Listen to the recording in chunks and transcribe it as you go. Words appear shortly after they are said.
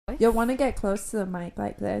You'll want to get close to the mic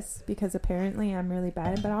like this because apparently I'm really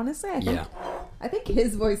bad. But honestly, I think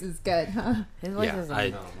his voice is good, huh? His voice is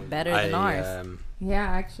better than ours. Yeah,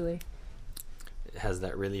 actually. It has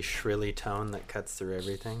that really shrilly tone that cuts through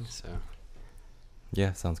everything. So.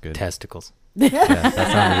 Yeah, sounds good. Testicles. Yes, that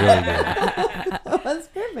sounds really good. That's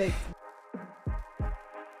perfect.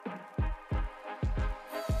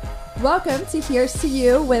 Welcome to Here's to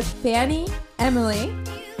You with Fanny, Emily,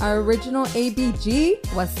 our original ABG.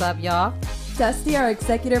 What's up, y'all? Dusty, our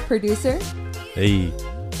executive producer. Hey.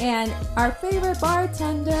 And our favorite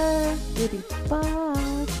bartender, Ruby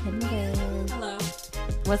Bartender. Hello.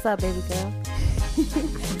 What's up, baby girl?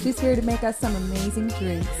 She's here to make us some amazing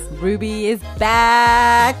drinks. Ruby is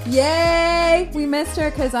back. Yay! We missed her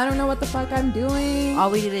because I don't know what the fuck I'm doing. All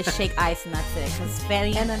we did is shake ice and that's it. Because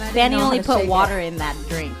Fanny didn't know only how to put shake water in that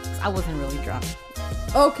drink. I wasn't really drunk.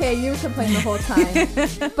 Okay, you complained the whole time.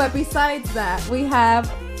 But besides that, we have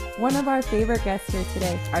one of our favorite guests here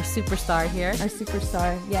today. Our superstar here. Our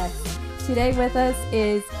superstar, yes. Today with us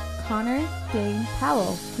is Connor Dane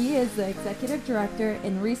Powell. He is the executive director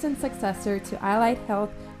and recent successor to Allied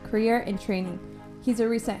Health Career and Training. He's a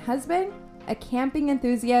recent husband, a camping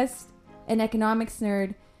enthusiast, an economics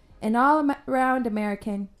nerd, an all-around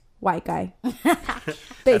American white guy.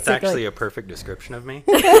 That's actually a perfect description of me.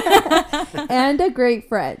 And a great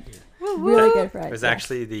friend. Really good friend. It was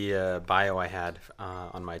actually the bio I had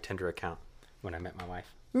on my Tinder account when I met my wife.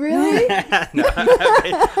 Really? No,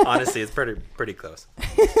 honestly, it's pretty close.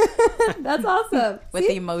 That's awesome. With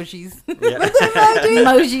the emojis. Yeah.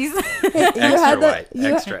 Emojis.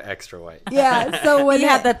 Extra white. Yeah. So when he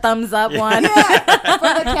had the thumbs up one. Yeah,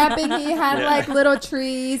 for the camping, he had like little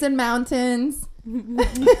trees and mountains.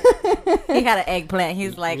 He had an eggplant.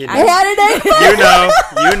 He's like, I had an eggplant.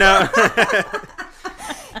 You know.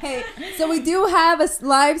 Hey, so we do have a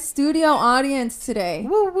live studio audience today.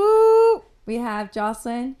 Woo woo. We have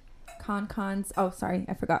Jocelyn, Connor's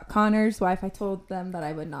wife. I told them that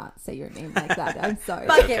I would not say your name like that. I'm sorry.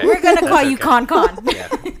 Fuck it. We're going to call you Con. Yeah,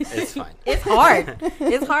 it's fine. It's hard.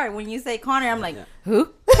 It's hard. When you say Connor, I'm like, who?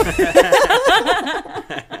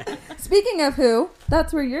 Speaking of who,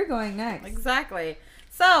 that's where you're going next. Exactly.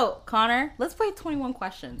 So, Connor, let's play 21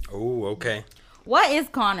 questions. Oh, okay. What is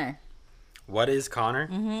Connor? What is Connor?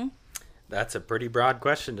 Mm-hmm. That's a pretty broad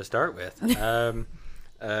question to start with.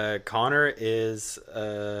 Connor is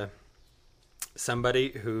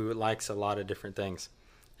somebody who likes a lot of different things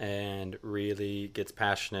and really gets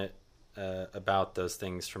passionate about those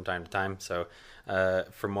things from time to time. So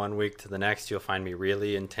from one week to the next, you'll find me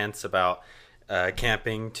really intense about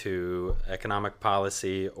camping to economic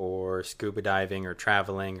policy or scuba diving or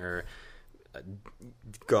traveling or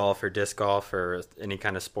golf or disc golf or any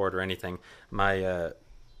kind of sport or anything.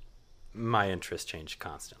 My interests change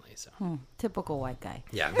constantly. So typical white guy.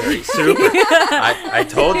 Yeah, very super. I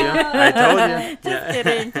told you.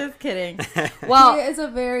 Just kidding. Well, he is a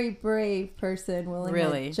very brave person, willing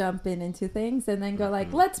to jump into things and then go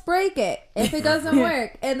like, let's break it if it doesn't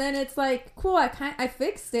work. And then it's like, cool, I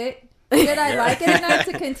fixed it. Did I like it enough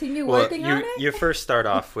to continue working on it? You first start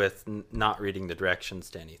off with not reading the directions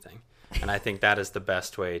to anything. And I think that is the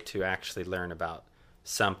best way to actually learn about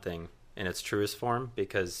something in its truest form,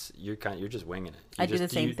 because you're just winging it. I do the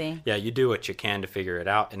same thing. Yeah, you do what you can to figure it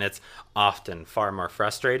out, and it's often far more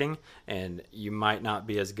frustrating, and you might not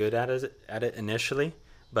be as good at it initially,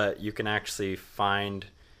 but you can actually find,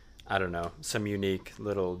 I don't know, some unique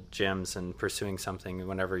little gems in pursuing something.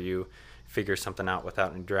 Whenever you figure something out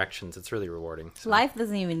without any directions, it's really rewarding. So. Life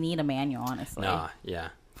doesn't even need a manual, honestly. Nah, yeah.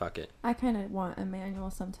 Fuck it. I kind of want a manual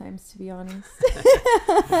sometimes, to be honest.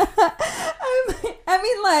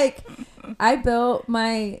 I built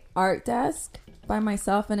my art desk by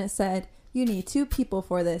myself, and it said, "You need 2 people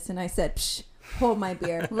for this." And I said, "Psh, hold my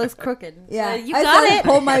beer." Looks crooked. Yeah, you got it.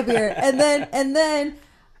 Hold my beer. And then,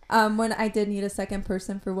 when I did need a second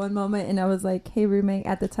person for one moment, and I was like, "Hey, roommate,"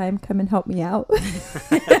 at the time, come and help me out.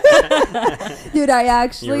 Dude,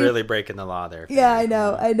 you're really breaking the law there. Yeah, I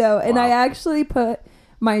know. And I actually put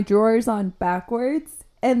my drawers on backwards,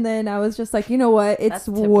 and then I was just like, you know what, it's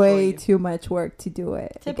way too much work to do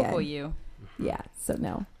it typical again. You. Yeah, so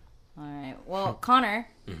no. All right, well, Connor,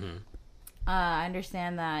 I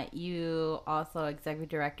understand that you also executive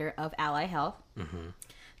director of Ally Health.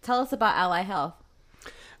 Tell us about Ally Health.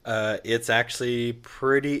 It's actually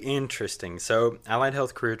pretty interesting. So Allied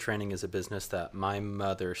Health Career Training is a business that my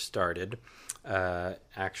mother started. I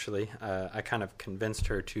kind of convinced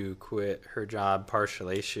her to quit her job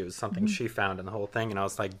partially. She was something she found in the whole thing, and I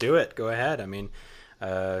was like, do it, go ahead. I mean,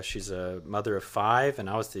 she's a mother of 5, and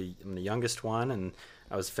I'm the youngest one, and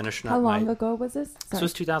I was finishing How up long my... ago was this? This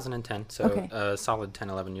was 2010, so Okay. solid 10,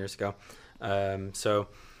 11 years ago. So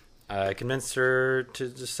I convinced her to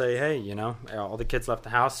just say, hey, you know, all the kids left the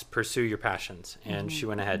house, pursue your passions. And she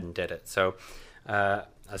went ahead and did it. So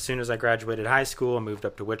as soon as I graduated high school, I moved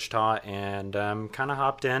up to Wichita and kind of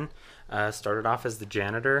hopped in. Started off as the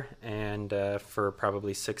janitor and for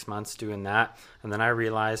probably 6 months doing that. And then I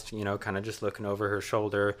realized, you know, kind of just looking over her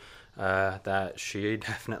shoulder, that she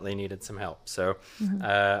definitely needed some help. So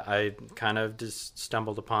I kind of just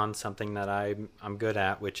stumbled upon something that I'm good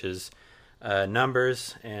at, which is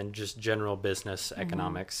numbers and just general business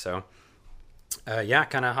economics. So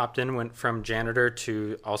kind of hopped in, went from janitor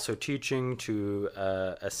to also teaching to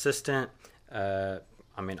assistant,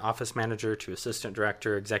 office manager to assistant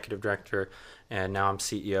director, executive director, and now I'm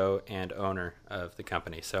CEO and owner of the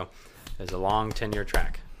company. So it's a long 10-year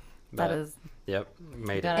track. That But, is. Yep,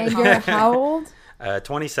 made got it. And you're how old?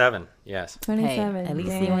 27, yes. 27. Hey, at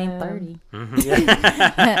least you ain't 30.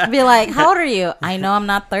 Yeah. Be like, how old are you? I know I'm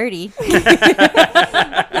not 30. The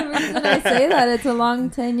reason I say that, it's a long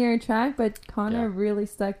 10-year track, but Connor Yeah. really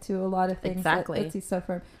stuck to a lot of things. Exactly. Let's see, so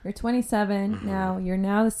from you're 27 now, you're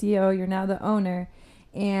now the CEO, you're now the owner,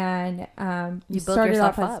 and You built started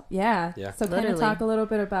yourself off as, up. Yeah. Yeah. So kind of Literally. talk a little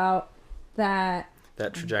bit about that.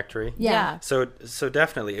 That trajectory. Yeah. So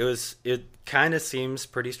definitely it kind of seems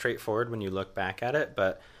pretty straightforward when you look back at it,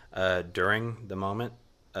 but during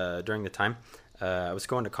the time, I was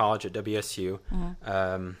going to college at WSU.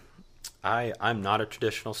 I'm not a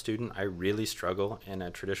traditional student. I really struggle in a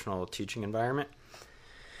traditional teaching environment,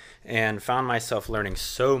 and found myself learning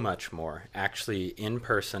so much more actually in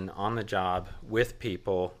person, on the job, with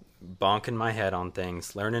people, bonking my head on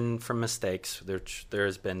things, learning from mistakes.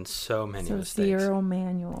 There's been so many So mistakes. zero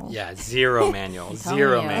manual. Yeah, zero manual. Telling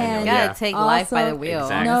Zero you. manual. You gotta Yeah. take life by the Also, wheel.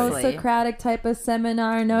 Exactly. No Honestly. Socratic type of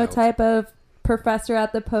seminar, no Nope. type of professor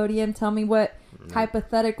at the podium. Tell me what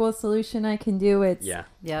hypothetical solution I can do. It's Yeah.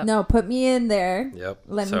 Yep. no, put me in there. Yep.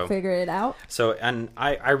 Let me figure it out. So, and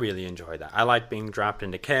I really enjoy that. I like being dropped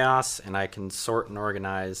into chaos, and I can sort and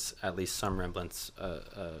organize at least some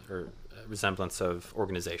resemblance of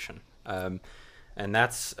organization. And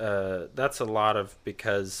that's a lot of,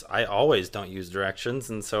 because I always don't use directions,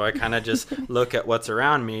 and so I kind of just look at what's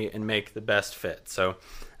around me and make the best fit. So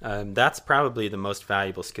that's probably the most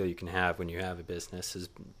valuable skill you can have when you have a business, is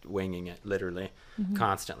winging it literally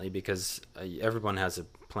constantly, because everyone has a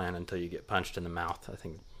plan until you get punched in the mouth. I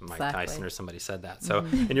think Mike Exactly. Tyson or somebody said that. So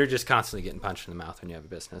and you're just constantly getting punched in the mouth when you have a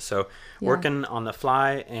business. So Yeah. working on the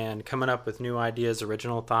fly and coming up with new ideas,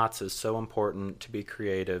 original thoughts is so important, to be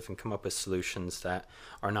creative and come up with solutions that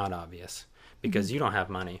are not obvious, because you don't have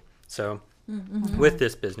money. So with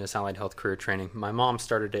this business, Allied Health Career Training, my mom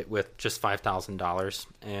started it with just $5,000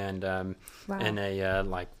 and Wow. in a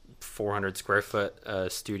like 400 square foot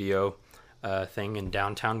studio thing in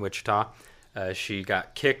downtown Wichita. She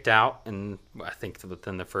got kicked out, and I think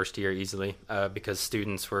within the first year easily, because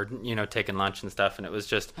students were, taking lunch and stuff, and it was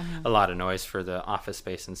just a lot of noise for the office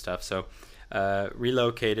space and stuff. So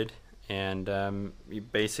relocated, and we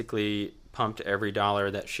basically pumped every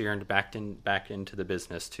dollar that she earned back into the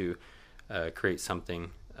business to create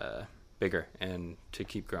something bigger and to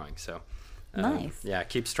keep growing. So Nice. yeah,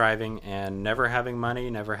 keep striving, and never having money,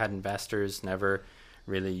 never had investors, never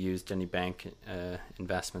really used any bank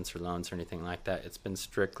investments or loans or anything like that. It's been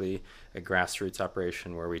strictly a grassroots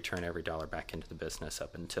operation where we turn every dollar back into the business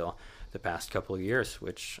up until the past couple of years,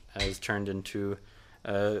 which has turned into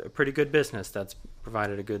a pretty good business that's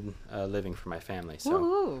provided a good living for my family. So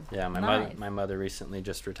Woo-hoo. yeah, Nice. my mother recently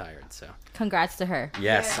just retired. So Congrats to her.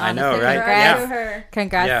 yes, Yeah. I know, Honestly, right? congrats. Yeah. her.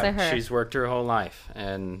 Congrats Yeah, to her. she's worked her whole life,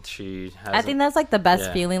 and she has. I think that's like the best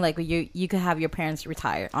Yeah. feeling. Like you could have your parents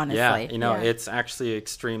retire. Honestly. Yeah, Yeah. it's actually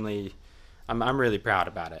extremely. I'm really proud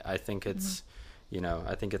about it. I think it's,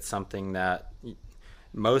 I think it's something that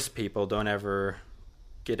most people don't ever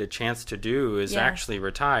get a chance to do, is Yeah. actually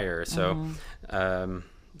retire. So,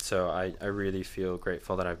 so I really feel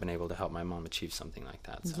grateful that I've been able to help my mom achieve something like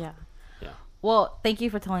that. So, Yeah. yeah. Well, thank you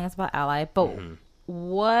for telling us about Ally. But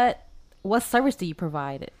what service do you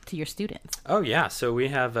provide to your students? Oh, yeah. So we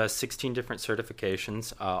have 16 different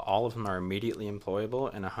certifications. All of them are immediately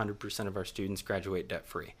employable, and 100% of our students graduate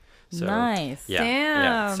debt-free. So, Nice. Yeah, Damn.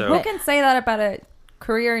 yeah. So, Who can say that about a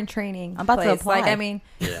career and training? I'm about to place? apply. Like, I mean,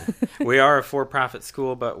 yeah, we are a for-profit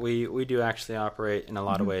school, but we do actually operate in a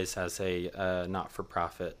lot of ways as a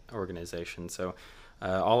not-for-profit organization. So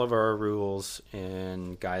all of our rules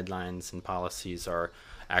and guidelines and policies are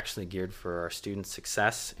actually geared for our students'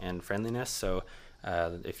 success and friendliness. So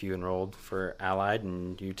If you enrolled for Allied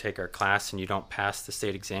and you take our class and you don't pass the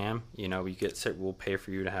state exam, we'll pay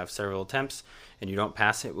for you to have several attempts, and you don't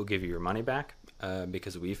pass it, we'll give you your money back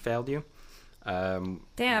because we failed you.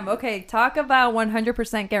 Damn. Okay. Talk about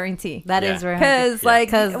 100% guarantee. That Yeah. is right. Because,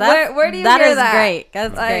 Because where do you that hear is that? great.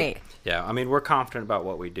 That's Like, great. Yeah, I mean, we're confident about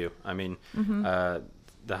what we do. I mean,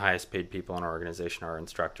 the highest paid people in our organization are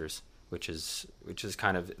instructors, which is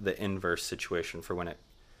kind of the inverse situation for when it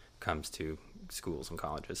comes to schools and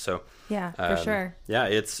colleges. So Yeah, for sure. Yeah,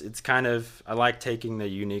 it's kind of, I like taking the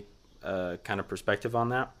unique kind of perspective on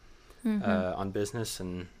that, on business,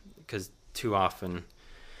 and because too often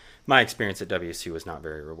my experience at WSU was not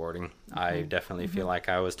very rewarding. I definitely feel like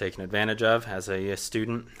I was taken advantage of as a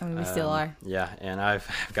student. I mean, we still are. Yeah, and I've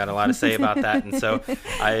got a lot to say about that. And so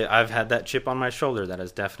I've had that chip on my shoulder that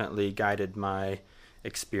has definitely guided my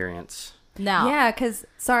experience. Now, Yeah, because,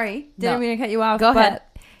 sorry, didn't No. mean to cut you off. Go but ahead.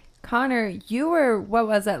 Connor, you were, what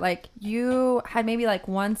was it? Like, you had maybe like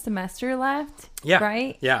one semester left, Yeah.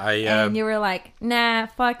 right? Yeah, And you were like, nah,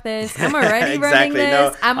 fuck this. I'm already running Exactly, this.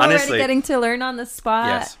 no, I'm honestly. already getting to learn on the spot.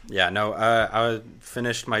 Yes. Yeah, no, I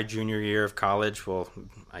finished my junior year of college. Well,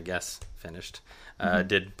 I guess finished.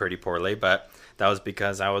 Did pretty poorly, but that was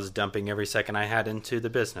because I was dumping every second I had into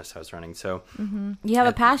the business I was running. So you have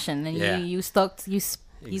a passion, and Yeah. you stuck to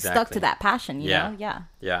Exactly. that passion. You know, yeah.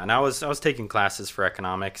 Yeah, and I was taking classes for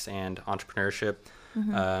economics and entrepreneurship,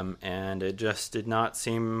 and it just did not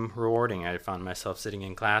seem rewarding. I found myself sitting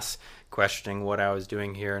in class questioning what I was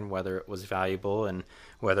doing here and whether it was valuable and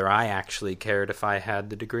whether I actually cared if I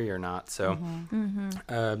had the degree or not. So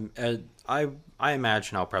I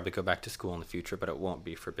imagine I'll probably go back to school in the future, but it won't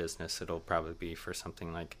be for business. It'll probably be for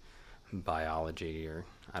something like biology or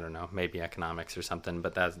I don't know, maybe economics or something,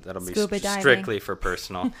 but that'll be Scuba diving. strictly for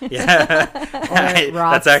personal. Yeah. Or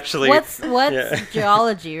rocks. That's actually what's yeah.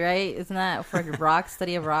 geology, right? Isn't that for rocks?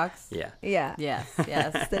 Study of rocks. Yeah. Yeah. Yes,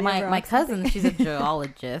 yes. Study of my rocks, cousin, she's a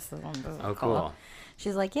geologist. Oh, cool.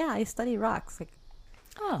 She's like, yeah, I study rocks. Like,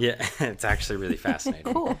 oh, Yeah, it's actually really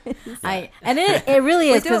fascinating. cool. And it really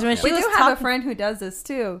is because when she we was do have talking, a friend who does this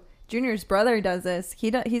too. Junior's brother does this.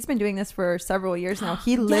 He's been doing this for several years now.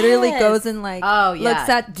 He literally Yes. goes and like Oh, yeah. looks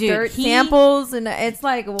at Dude, dirt he- samples, and it's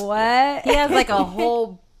like, what? he has like a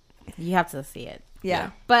whole. You have to see it.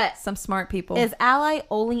 Yeah. But Some smart people. is Ally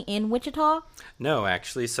only in Wichita? No,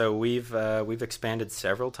 actually, so we've expanded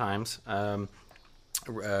several times.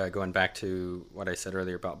 Going back to what I said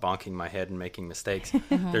earlier about bonking my head and making mistakes,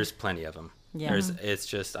 there's plenty of them. Yeah. It's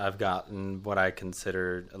just I've gotten what I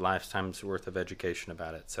consider a lifetime's worth of education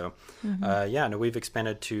about it. So, we've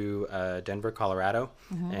expanded to Denver, Colorado,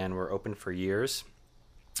 and we're open for years.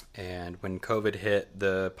 And when COVID hit,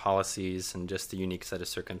 the policies and just the unique set of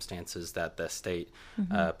circumstances that the state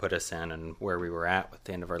put us in and where we were at with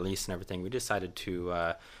the end of our lease and everything, we decided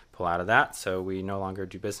to pull out of that. So we no longer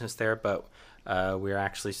do business there, but we're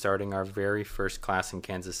actually starting our very first class in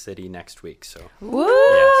Kansas City next week. So Woo!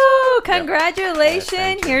 Yes. Congratulations! Yes,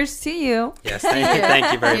 thank you. Here's to you yes,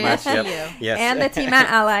 thank you very much. Thank Yep. you. Yes. and the team at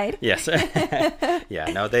Allied. Yes.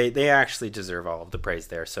 Yeah. No, they actually deserve all of the praise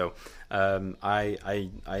there. So I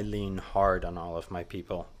lean hard on all of my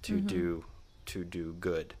people to do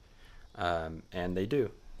good, and they do.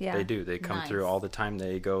 Yeah. They do. They come Nice. through all the time.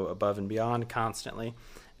 They go above and beyond constantly,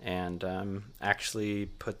 and actually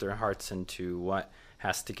put their hearts into what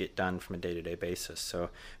has to get done from a day-to-day basis. So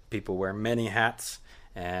people wear many hats,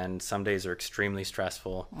 and some days are extremely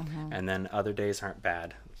stressful, and then other days aren't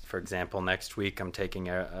bad. For example, next week I'm taking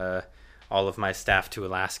all of my staff to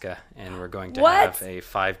Alaska, and we're going to What? have a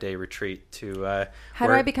 5-day retreat to. How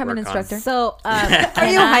do I become an instructor? So, Are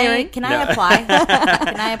you hiring? Can I apply?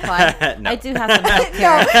 Can I apply? No. I do have some No,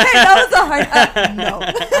 healthcare. that was a hard. No,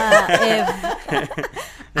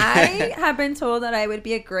 If I have been told that I would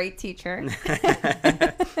be a great teacher. You're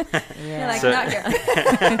like, So- not here.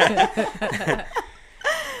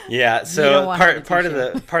 Yeah, don't so want part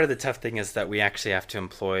to of the tough thing is that we actually have to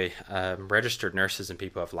employ registered nurses and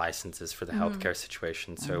people who have licenses for the healthcare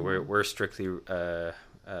situation. So we're strictly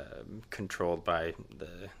controlled by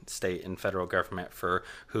the state and federal government for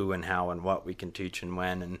who and how and what we can teach and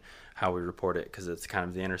when and how we report it, because it's kind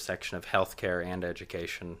of the intersection of healthcare and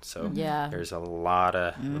education. So Yeah. there's a lot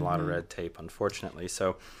of red tape, unfortunately.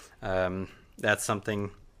 So that's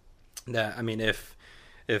something that, I mean, if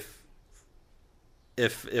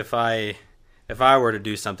I were to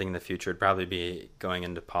do something in the future, it'd probably be going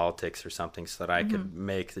into politics or something, so that I could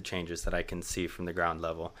make the changes that I can see from the ground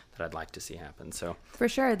level that I'd like to see happen. So For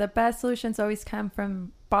sure, the best solutions always come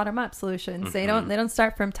from bottom up solutions. They don't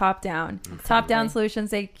start from top down. Top down solutions,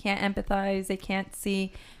 they can't empathize, they can't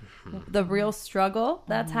see the real struggle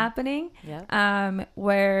that's happening. Yep.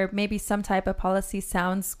 Where maybe some type of policy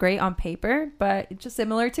sounds great on paper, but it's just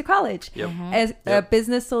similar to college. Yep. As a Yep.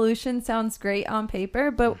 business solution sounds great on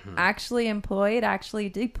paper, but actually employed, actually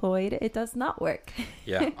deployed, it does not work.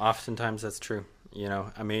 Yeah, oftentimes that's true. You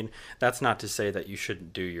know, I mean, that's not to say that you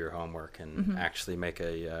shouldn't do your homework and actually make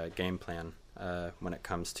a game plan when it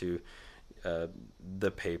comes to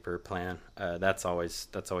the paper plan. That's always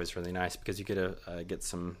really nice because you get to get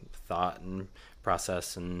some thought and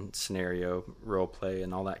process and scenario role play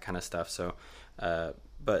and all that kind of stuff. So,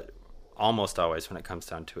 but almost always when it comes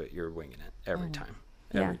down to it, you're winging it every time.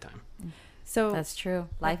 Every time. So That's true.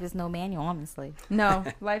 Life is no manual, honestly. no,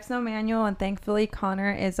 life's no manual, and thankfully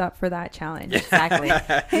Connor is up for that challenge. Exactly.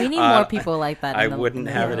 We need more people like that. I in the- wouldn't in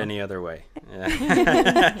the have it world. any other way.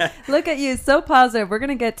 Yeah. Look at you, so positive. We're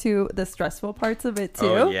gonna get to the stressful parts of it too.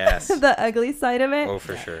 Oh, yes. The ugly side of it. Oh,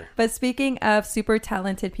 for sure. But speaking of super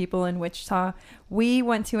talented people in Wichita, we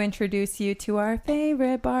want to introduce you to our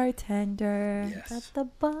favorite bartender. Yes. At the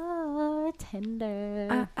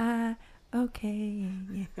bartender. Okay.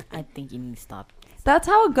 I think you need to stop. That's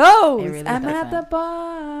how it goes. It really I'm at the doesn't.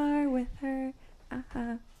 bar with her.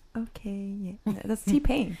 Okay. Yeah. That's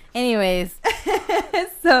T-Pain. Anyways,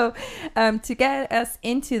 So to get us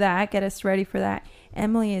into that, get us ready for that,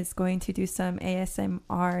 Emily is going to do some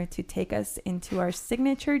ASMR to take us into our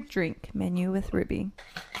signature drink menu with Ruby.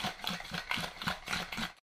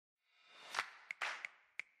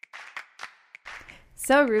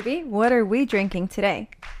 So Ruby, what are we drinking today?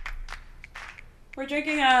 We're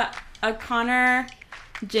drinking a Connor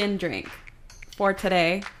gin drink for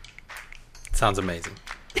today. Sounds amazing.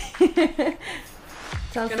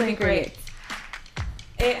 Sounds Gonna be great.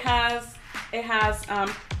 It has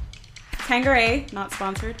Tanqueray, not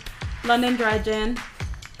sponsored, London Dry Gin,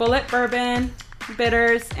 Bullet Bourbon,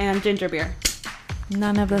 bitters, and ginger beer.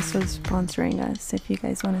 None of this is sponsoring us. If you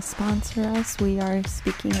guys want to sponsor us, we are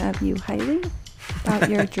speaking of you highly about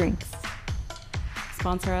your drinks.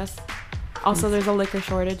 Sponsor us. Also, there's a liquor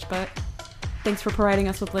shortage, but thanks for providing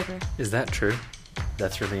us with liquor. Is that true?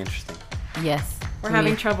 That's really interesting. yes. We're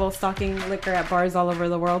having trouble stocking liquor at bars all over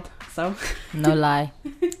the world, so No lie.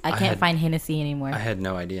 I can't had- find Hennessy anymore. I had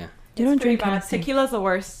no idea. You don't it's pretty drink bad. Hennessy. Tequila's the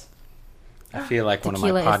worst. I feel like one of my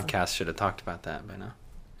Tequila is- podcasts should have talked about that by now.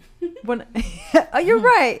 Oh, you're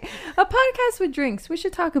right. A podcast with drinks. We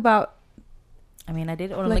should talk about I mean, I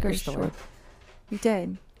did own a liquor store. store. You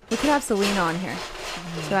did. We could have Selena on here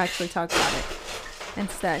to actually talk about it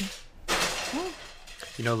instead.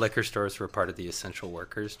 You know, liquor stores were part of the essential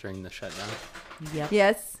workers during the shutdown. Yep.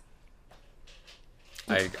 Yes,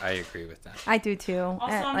 I agree with that. I do too.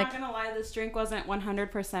 Also, I'm like, not gonna lie, this drink wasn't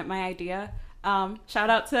 100% my idea. Shout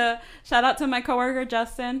out to my coworker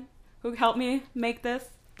Justin, who helped me make this.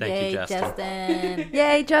 Thank Yay, you, Justin.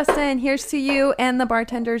 yay, Justin! Here's to you and the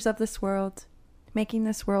bartenders of this world, making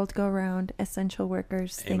this world go round. Essential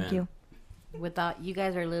workers. Thank Amen. you. Without you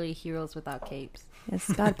guys are literally heroes without capes.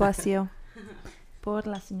 Yes, God bless you. Por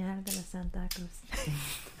la señal de la Santa Cruz.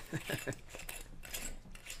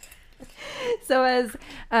 So as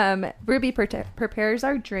Ruby prepares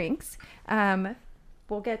our drinks,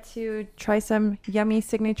 we'll get to try some yummy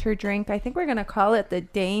signature drink. I think we're going to call it the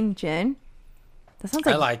Dane Gin. That sounds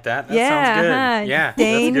like... I like that. That yeah, sounds good. huh? Yeah,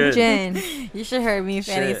 Dane that's good. Gin. You should heard me.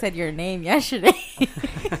 Fanny Shit. said your name yesterday.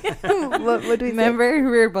 what do we Remember,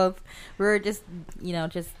 we were just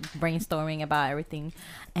just brainstorming about everything,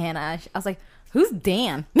 and I was like, "Who's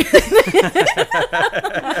Dan?" And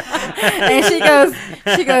she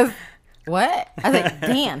goes, "What?" I was like,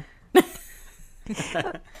 "Dan."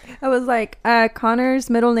 I was like, Connor's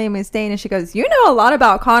middle name is Dane. And she goes, you know a lot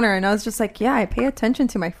about Connor. And I was just like, yeah, I pay attention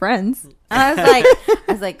to my friends. And I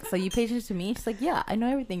was like, "So you pay attention to me?" She's like, "Yeah, I know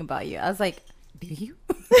everything about you." I was like, "Do you?"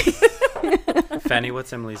 Fanny,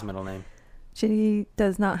 what's Emily's middle name? She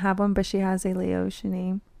does not have one, but she has a Laotian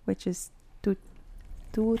name, which is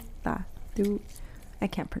Tuta. I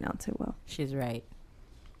can't pronounce it well. She's right.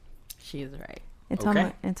 She is right. It's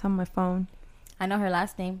Okay. on my phone. I know her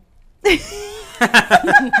last name.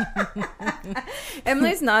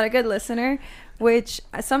 Emily's not a good listener, which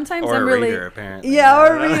sometimes Or I'm a really reader, apparently. yeah, I or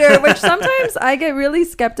don't know. reader, which sometimes I get really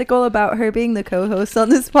skeptical about her being the co-host on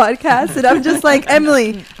this podcast, and I'm just like,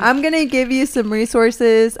 Emily, I'm gonna give you some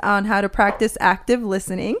resources on how to practice active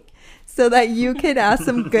listening so that you can ask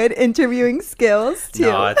some good interviewing skills too.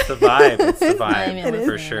 No, it's the vibe. It's the It vibe is.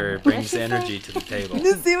 for sure. It brings energy to the table.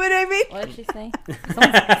 You see what I mean? What did she say?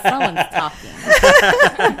 Someone's talking.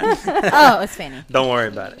 Oh, it's Fanny. Don't worry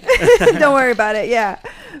about it. Don't worry about it. Yeah.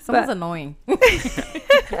 Someone's But- annoying.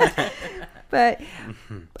 But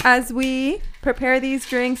as we prepare these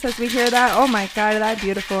drinks as we hear that. Oh my God, that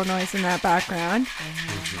beautiful noise in that background.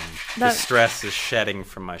 The stress is shedding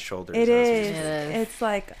from my shoulders. It as we is. speak. It is. It's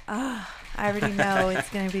like, I already know it's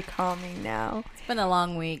going to be calming now. It's been a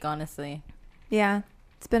long week, honestly. Yeah,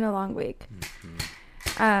 it's been a long week.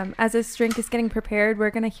 As this drink is getting prepared,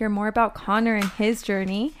 we're going to hear more about Connor and his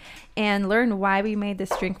journey and learn why we made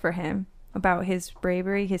this drink for him, about his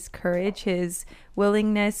bravery, his courage, his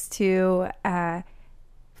willingness to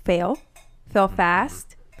fail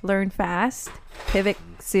fast, learn fast, pivot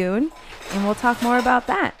soon, and we'll talk more about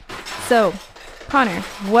that. So, Connor,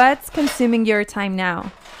 what's consuming your time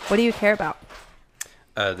now? What do you care about?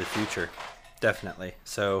 The future, definitely.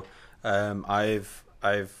 So I've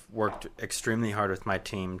worked extremely hard with my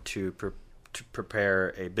team to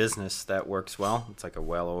prepare a business that works well. It's like a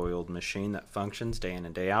well-oiled machine that functions day in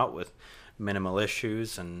and day out with minimal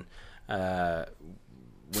issues. And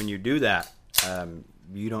when you do that,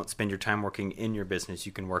 you don't spend your time working in your business.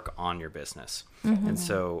 You can work on your business. And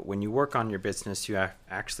so when you work on your business, you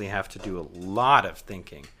actually have to do a lot of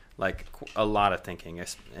thinking, like a lot of thinking.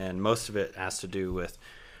 And most of it has to do with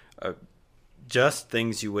just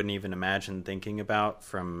things you wouldn't even imagine thinking about,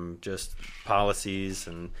 from just policies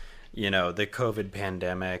and, the COVID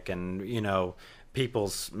pandemic and,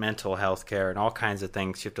 people's mental health care and all kinds of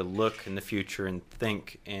things. You have to look in the future and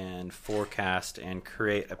think and forecast and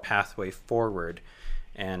create a pathway forward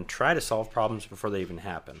and try to solve problems before they even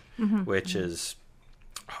happen, which is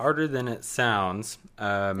harder than it sounds.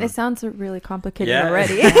 It sounds really complicated Yeah.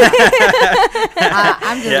 already.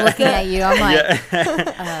 I'm just looking at you. I'm like,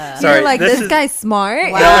 Sorry, You're like, this is- guy's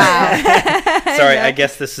smart. wow. Sorry, I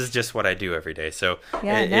guess this is just what I do every day. So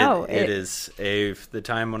Yeah, it is the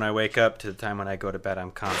time when I wake up to the time when I go to bed,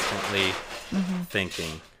 I'm constantly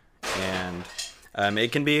thinking. And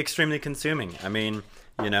it can be extremely consuming. I mean,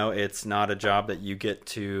 it's not a job that you get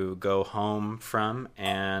to go home from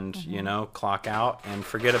and, clock out and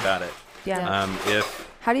forget about it. Yeah. If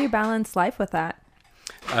How do you balance life with that?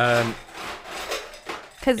 um,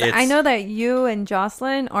 Because I It's- know that you and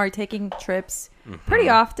Jocelyn are taking trips pretty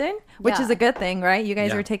often, which is Yeah. a good thing, right? You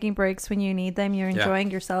guys Yeah. are taking breaks when you need them. You're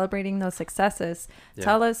enjoying, you're celebrating those successes. Yeah.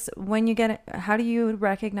 Tell us how do you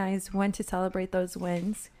recognize when to celebrate those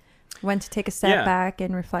wins, when to take a step Yeah. back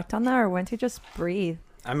and reflect on that, or when to just breathe?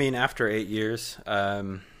 I mean, after 8 years,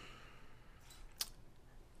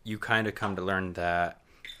 you kind of come to learn that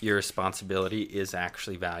your responsibility is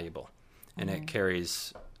actually valuable, and it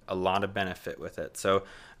carries a lot of benefit with it. So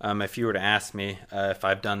if you were to ask me if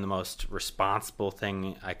I've done the most responsible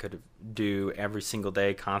thing I could do every single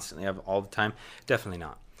day, constantly, all the time, definitely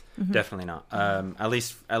not. Definitely not.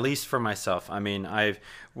 At least for myself. I mean,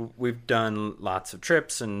 we've done lots of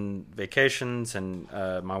trips and vacations, and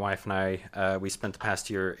my wife and I we spent the past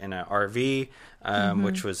year in an RV,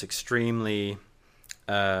 which was extremely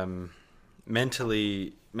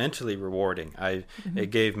mentally rewarding.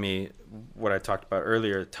 It gave me what I talked about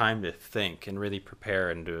earlier, time to think and really prepare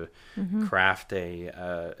and to craft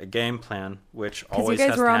a game plan, which Because you always guys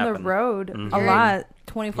has were to on happen. the road a Mhm. lot.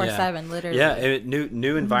 24/7, literally. Yeah,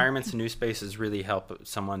 new environments and new spaces really help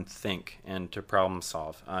someone think and to problem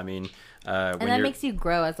solve. I mean, And that makes you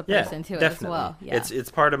grow as a person, too, definitely. as well. Yeah.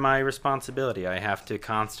 It's part of my responsibility. I have to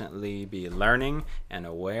constantly be learning and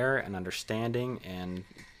aware and understanding and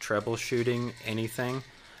troubleshooting anything,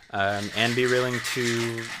 and be willing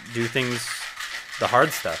to do things, the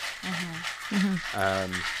hard stuff.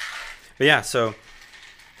 But yeah, so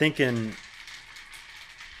thinking,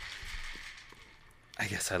 I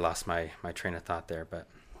guess I lost my train of thought there, but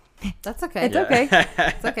That's okay. It's okay.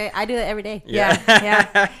 It's okay. I do that every day.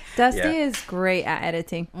 Yeah. Dusty Yeah. is great at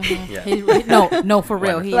editing. yeah. No, for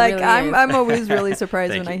real. He Like really I'm is. I'm always really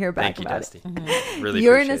surprised Thank when I you. hear back Thank you, about Dusty. it. Really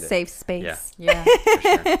You're in a appreciate it. safe space. Yeah. Yeah. For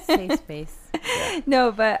sure. Safe space.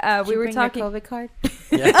 No, but we Did you were bring your talking COVID card.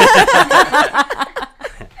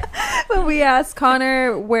 when we asked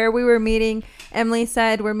Connor where we were meeting. Emily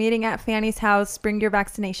said we're meeting at Fanny's house. Bring your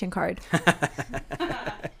vaccination card.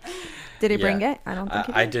 Did he bring Yeah. it? I don't think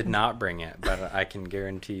he did. I did not bring it, but I can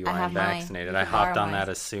guarantee you I I'm have mine. vaccinated. You I can hopped borrow on mine. that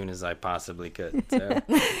as soon as I possibly could. So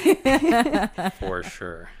for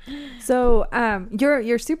sure. So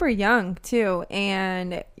you're super young too,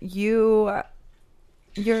 and you're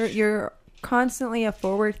constantly a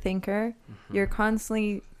forward thinker. You're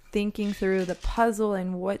constantly thinking through the puzzle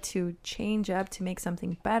and what to change up to make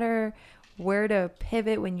something better, where to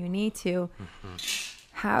pivot when you need to.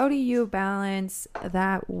 How do you balance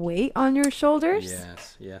that weight on your shoulders?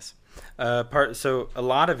 Yes. So a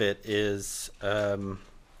lot of it is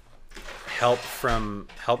help from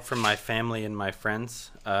my family and my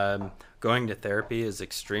friends. going to therapy is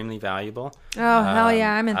extremely valuable. Oh, hell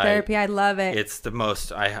yeah. I'm in I- therapy. I love it. It's the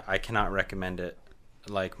most. I cannot recommend it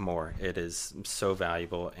like more. It is so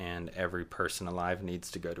valuable, and every person alive needs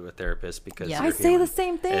to go to a therapist because Yeah. I you're say human. the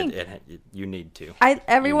same thing. You need to.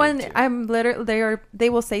 Everyone, to. I'm literally, they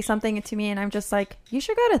will say something to me and I'm just like, you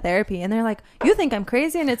should go to therapy. And they're like, you think I'm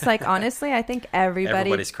crazy? And it's like, honestly, I think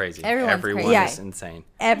Everybody's crazy. Everyone's Everyone crazy. is insane.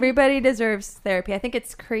 everybody deserves therapy. I think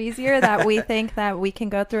it's crazier that we think that we can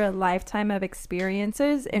go through a lifetime of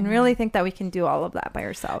experiences and really think that we can do all of that by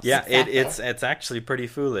ourselves. Yeah, Exactly. it's actually pretty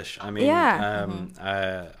foolish. I mean, Yeah.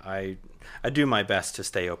 I do my best to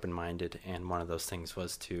stay open minded, and one of those things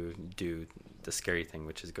was to do the scary thing,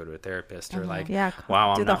 which is go to a therapist, or like, Yeah,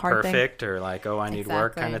 wow, do I'm the not hard thing. perfect, or like, oh, I need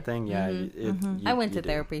work, kind of Exactly. thing. Yeah, I went to you do.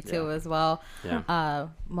 therapy too Yeah. as well. Yeah.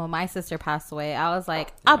 When my sister passed away, I was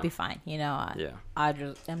like, I'll be fine. Yeah.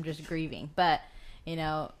 I'm just grieving. But,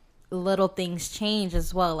 little things change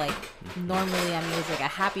as well. Like normally I'm usually like a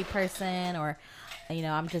happy person or,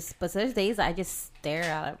 but there's days I just stare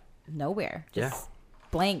out of nowhere. Just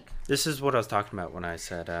blank. This is what I was talking about when I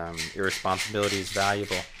said irresponsibility is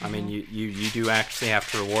valuable. I mean, you do actually have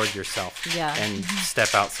to reward yourself Yeah. and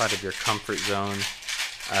step outside of your comfort zone.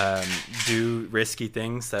 Do risky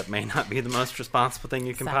things that may not be the most responsible thing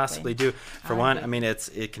you can Exactly. possibly do. For I one, agree. I mean,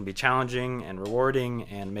 it can be challenging and rewarding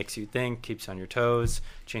and makes you think, keeps you on your toes,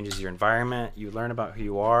 changes your environment. You learn about who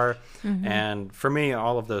you are. And for me,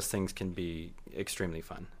 all of those things can be extremely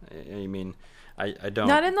fun. I mean, I don't.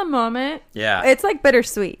 Not in the moment. Yeah. It's like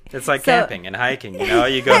bittersweet. It's like So- camping and hiking. You know,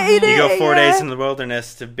 you go It you go is, 4 yeah. days in the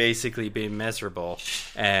wilderness to basically be miserable,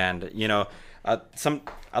 and I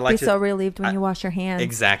Be like to so relieved when you wash your hands.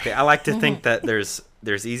 exactly. I like to think that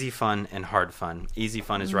there's easy fun and hard fun. Easy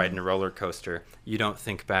fun is riding a roller coaster. You don't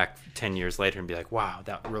think back 10 years later and be like, wow,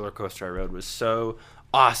 that roller coaster I rode was so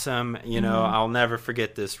awesome. I'll never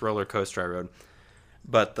forget this roller coaster I rode.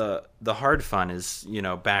 But the hard fun is,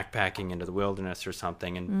 backpacking into the wilderness or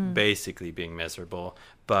something and basically being miserable,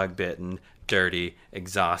 bug bitten, dirty,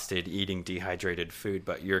 exhausted, eating dehydrated food.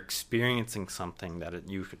 But you're experiencing something that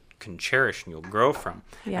you can cherish and you'll grow from.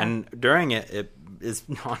 Yeah. And during it is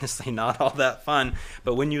honestly not all that fun.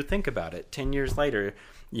 But when you think about it, 10 years later,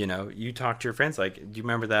 you talk to your friends like, do you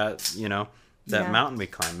remember that, that Yeah. mountain we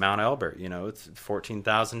climbed, Mount Elbert, it's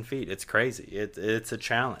 14,000 feet. It's crazy. It's a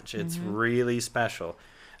challenge. It's really special.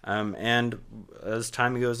 And as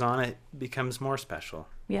time goes on, it becomes more special.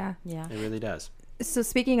 Yeah. Yeah. It really does. So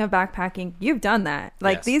speaking of backpacking, you've done that.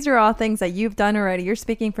 Like Yes. these are all things that you've done already. You're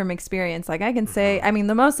speaking from experience. Like I can say, I mean,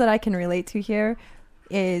 the most that I can relate to here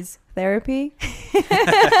is therapy.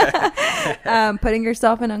 Putting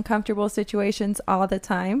yourself in uncomfortable situations all the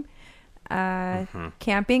time.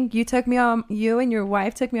 Camping. You and your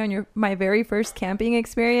wife took me on my very first camping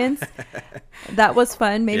experience. That was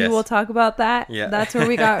fun. Maybe Yes. we'll talk about that. Yeah. That's where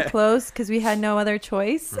we got close because we had no other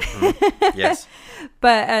choice. Yes.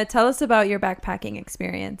 But tell us about your backpacking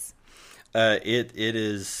experience.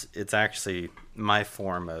 It's actually my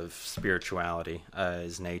form of spirituality,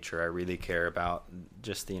 is nature. I really care about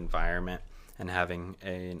just the environment and having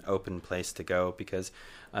an open place to go because,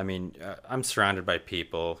 I mean, I'm surrounded by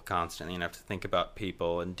people constantly and have to think about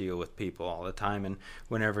people and deal with people all the time. And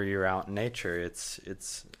whenever you're out in nature, it's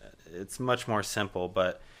much more simple,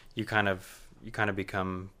 but you kind of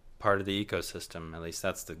become part of the ecosystem. At least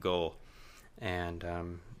that's the goal. And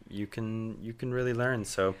you can really learn.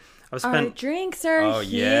 So I've Our spent drinks are Oh,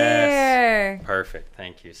 here. yes. Perfect.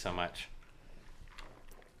 Thank you so much.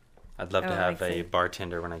 I'd love to Oh, have I see. a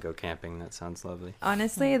bartender when I go camping. That sounds lovely.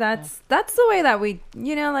 Honestly, that's the way that we,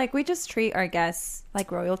 like we just treat our guests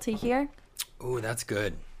like royalty here. Ooh, that's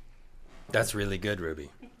good. That's really good, Ruby.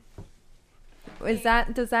 Does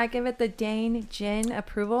that give it the Dane Gin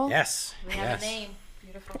approval? Yes. We have yes. a name.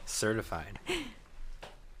 Beautiful. Certified.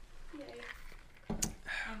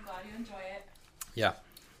 I'm glad you enjoy it. Yeah.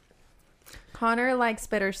 Connor likes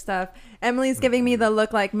bitter stuff. Emily's giving me the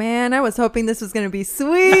look like, man, I was hoping this was going to be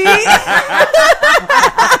sweet.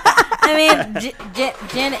 I mean,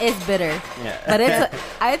 gin is bitter, Yeah. but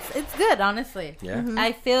it's good, honestly. Yeah.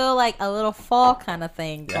 I feel like a little fall kind of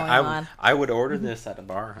thing Yeah. going on. I would order this at a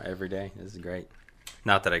bar every day. This is great.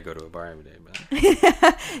 Not that I go to a bar every day,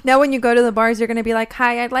 but Now, when you go to the bars, you're going to be like,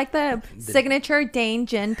 hi, I'd like the signature Dane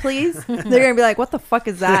Gin, please. They're going to be like, what the fuck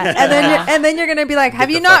is that? And then you're going to be like, have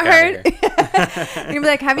Get you the not fuck outta heard? You're going to be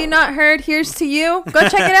like, have you not heard? Here's to you. Go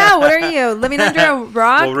check it out. What are you? Living under a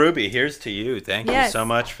rock? well, Ruby, here's to you. Thank you Yes. so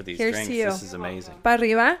much for these Here's drinks. to you. This is amazing. Pa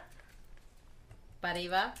arriba, Pa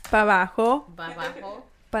arriba, pa abajo, pa abajo,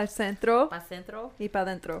 pa centro pa centro y pa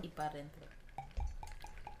dentro. y pa dentro.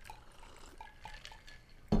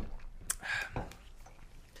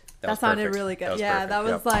 That sounded perfect. really good. was Yeah, perfect. that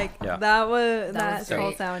was Yep. like Yeah. that was That that was whole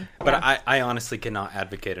great. sound. But Yeah. I honestly cannot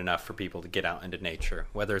advocate enough for people to get out into nature,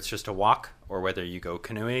 whether it's just a walk or whether you go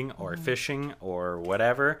canoeing or fishing or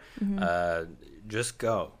whatever. Just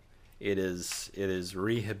go. It is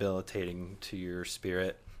rehabilitating to your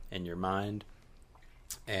spirit and your mind.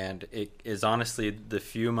 And it is honestly the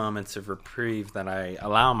few moments of reprieve that I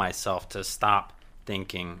allow myself to stop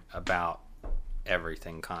thinking about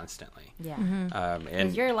everything constantly. Yeah. And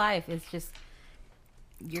Because your life is just,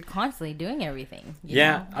 you're constantly doing everything. you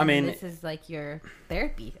Yeah, know? I mean- this is like your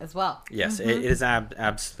therapy as well. yes, it is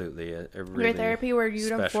absolutely a really Your therapy where you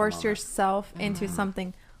don't special force moment. yourself into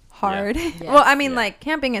something hard. Yes. Well, I mean, Yeah. like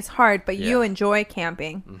camping is hard, but you Yeah. enjoy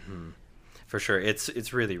camping. For sure,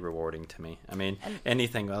 it's really rewarding to me. I mean,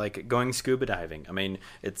 anything like going scuba diving. I mean,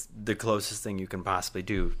 it's the closest thing you can possibly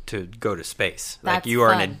do to go to space. Like That's you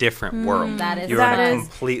are in a fun. different world. That is You're in That a is-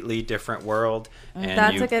 completely different world. And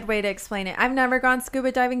That's you, a good way to explain it. I've never gone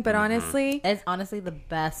scuba diving, but honestly, It's honestly the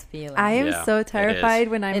best feeling. I am Yeah, so it terrified is.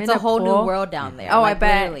 when I'm it's in a a whole pool. new world down there. Oh, I like,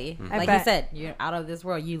 bet. Literally. I Like bet. you said, you're out of this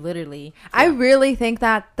world. You literally. I really think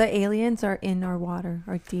that the aliens are in our water,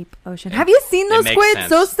 our deep ocean. Have you seen it those makes squids? sense.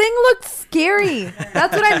 Those things look scary.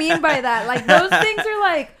 That's what I mean by that. Like those things are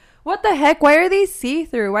like, what the heck? Why are they see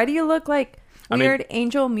through? Why do you look like I mean, weird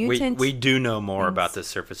angel mutant? we do know more things. about the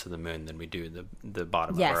surface of the moon than we do the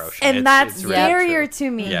bottom Yes. of our ocean. and It's- that's it's really scarier true.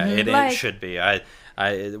 to me. Yeah, it Like, should be.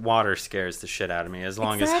 Water scares the shit out of me, as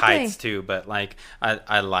long as Exactly. heights too. But like,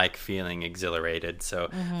 I like feeling exhilarated. So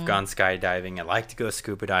I've gone skydiving. I like to go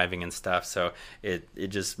scuba diving and stuff. So it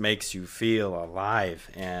just makes you feel alive.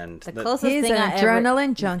 And The closest He's thing an I ever.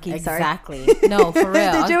 adrenaline junkie. Sorry. Exactly. No, for real.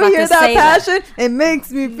 I Did was you about hear to that say passion? It makes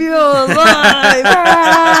me feel alive.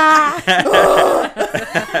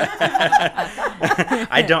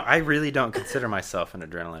 I really don't consider myself an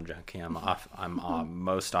adrenaline junkie. I'm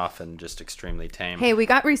most often just extremely tame. Hey, we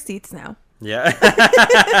got receipts now. Yeah.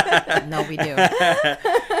 No, we do.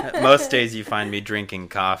 Most days you find me drinking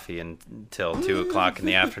coffee until 2:00 in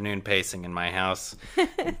the afternoon, pacing in my house,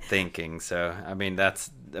 thinking. So, I mean, that's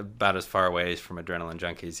about as far away from adrenaline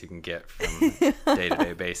junkies you can get from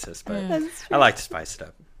day-to-day basis. But I like to spice it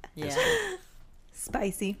up. Yeah.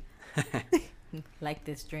 Spicy. Like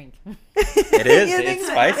this drink. It is. You think It's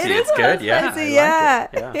so? spicy. It is It's a little good. Yeah. spicy, I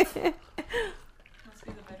like it. Yeah. Must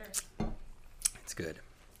be the bitter. It's good.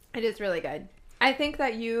 It is really good. I think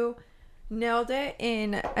that you nailed it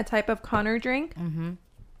in a type of Connor drink. You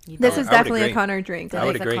This did. is I would definitely a agree. Connor drink. I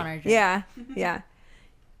would It's a agree. Connor drink. Yeah, yeah.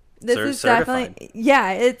 This is Certified. definitely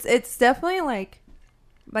it's definitely like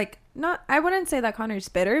not. I wouldn't say that Connor's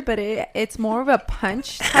bitter, but it's more of a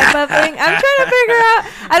punch type of thing. I'm trying to figure out.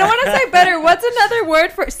 I don't want to say bitter. What's another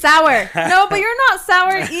word for sour? No, but you're not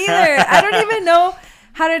sour either. I don't even know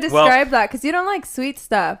how to describe that because you don't like sweet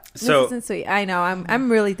stuff. So- this isn't sweet. I know. I'm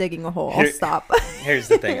really digging a hole. I'll Here- stop. Here's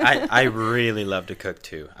the thing. I really love to cook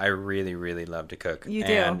too. I really, really love to cook. You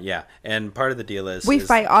do? And yeah. And part of the deal is We is-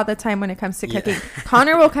 fight all the time when it comes to Yeah. cooking.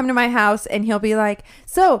 Connor will come to my house and he'll be like,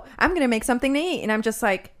 "So I'm gonna make something to eat," and I'm just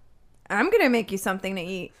like, "I'm gonna make you something to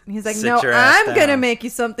eat." And he's like, Sit "No, your ass I'm gonna down." make you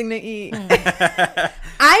something to eat."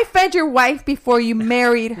 I fed your wife before you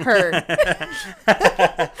married her. Does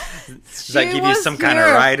that She give you was some kind of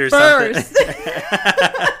here right or first.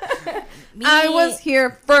 something? I was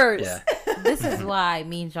here first. Yeah. This is why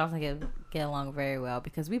me and Jocelyn get along very well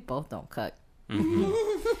because we both don't cook.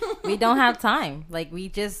 We don't have time. Like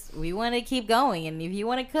we want to keep going, and if you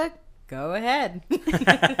want to cook, go ahead.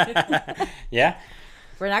 Yeah.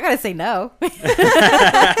 We're not gonna say no.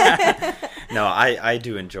 No, I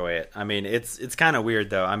do enjoy it. I mean, it's kind of weird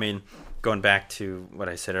though. I mean, going back to what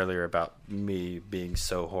I said earlier about me being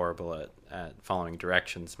so horrible at following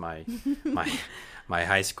directions, my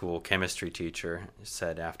high school chemistry teacher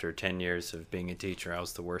said after 10 years of being a teacher, I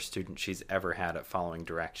was the worst student she's ever had at following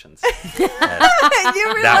directions. You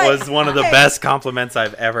were That like, was one of the hey. best compliments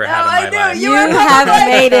I've ever had I in my know, life. you You were have like,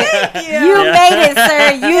 made it. "Thank you." You made it,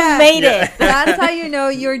 sir. You Yeah. made Yeah. it. That's how you know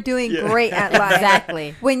you're doing great at life.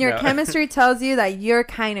 Exactly. When your No. chemistry tells you that you're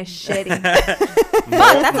kind of shitty.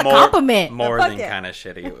 That's a compliment. More Fuck than it. kind of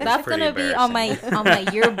shitty. It was That's pretty gonna be on embarrassing. my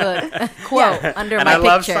yearbook quote under And my I picture.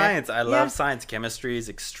 love science. I Yeah. love science. Chemistry is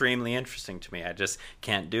extremely interesting to me. I just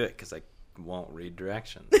can't do it because I won't read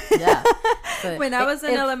directions. Yeah. But When I was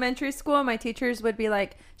in it- elementary school, my teachers would be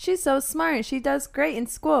like, "She's so smart. She does great in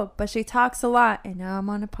school, but she talks a lot." And now I'm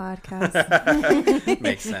on a podcast.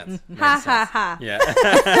 Makes sense. Makes Ha ha sense. ha.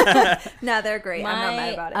 Yeah. No, they're great. I'm not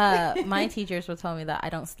mad about it. My teachers will tell me that I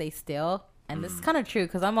don't stay still, and this is kind of true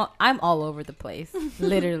because I'm all over the place,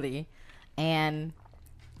 literally, and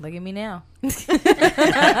Look at me now.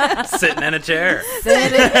 Sitting in a chair.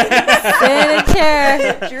 Sit in a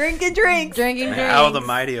chair. Drinking drinks. Drinking drinks. How the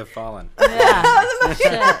mighty have fallen. Yeah.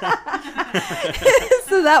 Shit.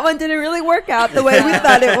 So that one didn't really work out the way we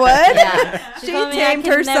thought it would. Yeah. She told me tamed I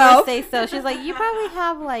could herself. Never say so. She's like, you probably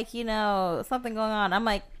have like, you know, something going on. I'm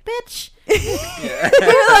like, bitch. Who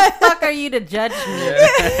the fuck are you to judge me?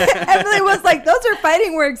 Emily was like, those are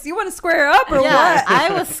fighting words. You want to square up or Yeah, what?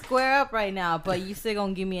 I was square up right now, but you still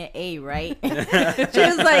gonna give me an A, right? She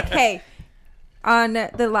was like, hey, on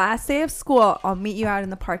the last day of school, I'll meet you out in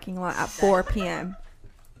the parking lot at 4 p.m.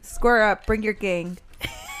 Square up. Bring your gang.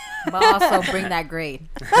 But also bring that grade.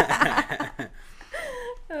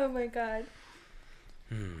 Oh, my God.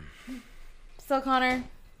 So, Connor,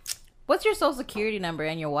 what's your social security number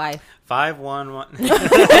and your wife? 511. I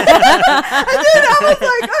was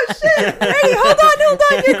like, oh, shit. Ready, hold on.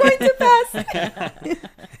 You're going too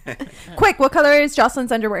fast. Quick, what color is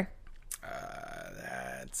Jocelyn's underwear?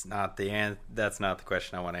 That's not the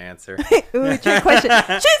question I want to answer. Ooh, trick question.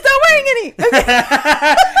 She's not wearing any.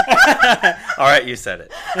 All right, you said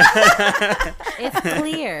it. It's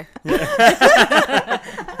clear.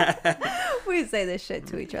 We say this shit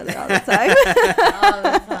to each other all the time. All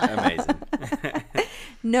the time. Amazing.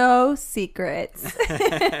 No secrets.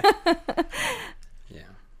 Yeah.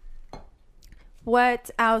 What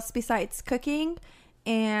else besides cooking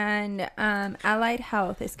and Allied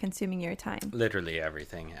Health is consuming your time? Literally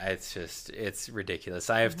everything. It's ridiculous.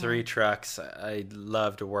 I have 3 trucks. I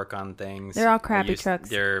love to work on things. They're all crappy trucks.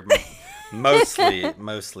 They're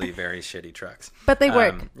mostly very shitty trucks. But they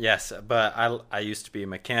work. Yes, but I used to be a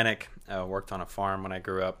mechanic. Worked on a farm when I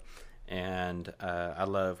grew up, and I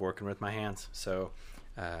love working with my hands. So,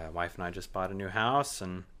 wife and I just bought a new house,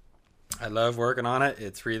 and I love working on it.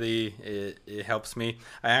 It's really it helps me.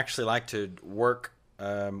 I actually like to work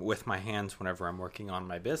with my hands whenever I'm working on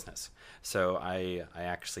my business. So I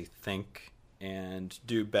actually think and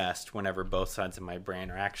do best whenever both sides of my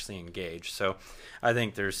brain are actually engaged. So I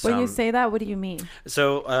think there's When you say that, what do you mean?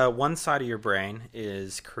 So one side of your brain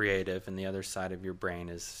is creative, and the other side of your brain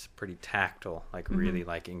is pretty tactile, like really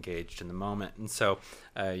like engaged in the moment. And so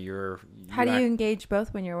How do you engage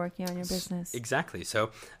both when you're working on your business? Exactly.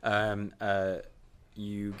 So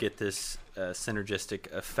you get this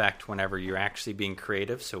synergistic effect whenever you're actually being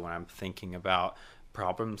creative. So when I'm thinking about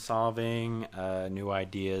problem solving, new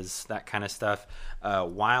ideas, that kind of stuff,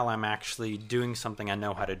 while I'm actually doing something I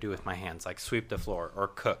know how to do with my hands, like sweep the floor or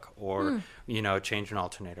cook or change an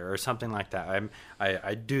alternator or something like that.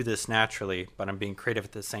 I do this naturally, but I'm being creative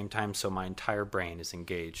at the same time, so my entire brain is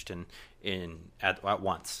engaged at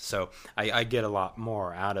once. So I get a lot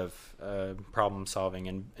more out of problem solving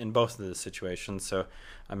in both of the situations. So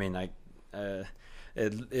I mean,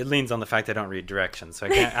 it leans on the fact I don't read directions, so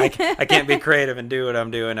I can't be creative and do what I'm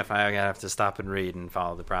doing if I have to stop and read and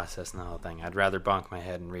follow the process and the whole thing. I'd rather bonk my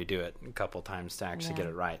head and redo it a couple times to actually get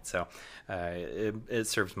it right. So it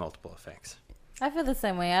serves multiple effects. I feel the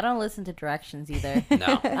same way. I don't listen to directions either.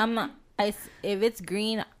 No, I'm not. If it's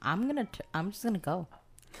green, I'm just gonna go.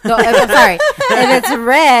 So, I'm sorry. If it's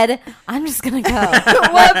red, I'm just gonna go.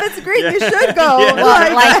 Well, if it's green, you should go. Yeah.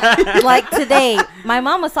 Well, like today, my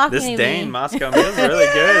mom was talking this to Dane me. Moscow meal is really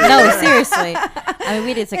good. No, seriously. I mean,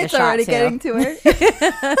 we did take It's a shot already too. getting to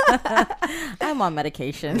her. I'm on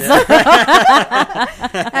medication.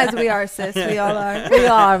 As we are, sis. We all are. We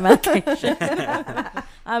all are medication.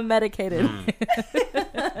 I'm medicated.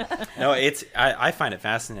 No, I find it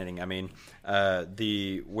fascinating. I mean,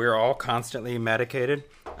 we're all constantly medicated.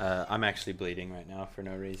 I'm actually bleeding right now for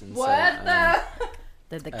no reason.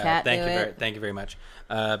 Did the cat do it? Thank you very much.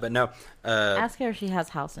 But no. Ask her if she has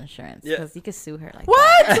house insurance, Yeah. because you could sue her like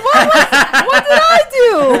What? What did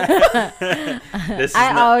I do?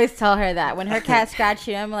 I always tell her that when her cat scratches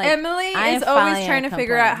you, I'm like, Emily I am is always filing trying a to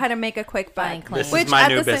figure complaint. out how to make a quick buck. Filing claim. This Which is my at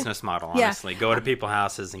new the same- business model, Yeah. honestly. Go to people's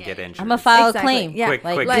houses and get injured. I'm gonna file Exactly. a claim. Yeah. Quick,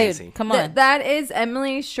 Like, quick, dude, easy. come on. That is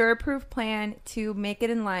Emily's sure-proof plan to make it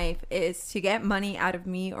in life, is to get money out of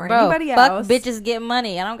me or Bro, anybody fuck else. bitches get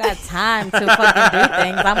money. I don't got time to fucking do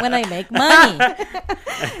things. I'm gonna make money.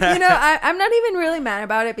 I'm not even really mad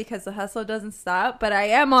about it because the hustle doesn't stop, but I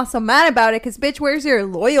am also mad about it because, bitch, where's your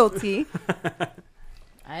loyalty?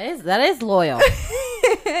 That is loyal.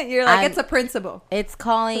 You're like, it's a principle. It's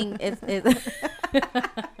calling. It's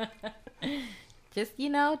just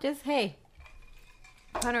hey.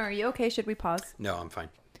 Hunter, are you okay? Should we pause? No, I'm fine.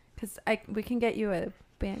 Because we can get you a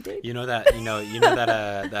Band-Aid. You know that He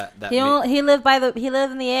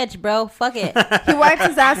lived on the edge, bro. Fuck it. He wipes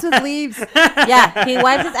his ass with leaves. Yeah, he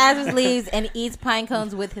wipes his ass with leaves and eats pine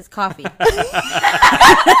cones with his coffee. That's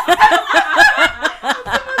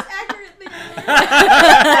the most accurate thing.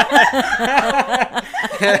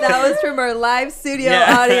 comes from our live studio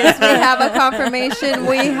audience. We have a confirmation.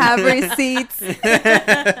 We have receipts.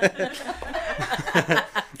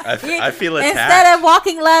 I feel attacked. Instead of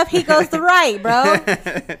walking left, he goes the right, bro.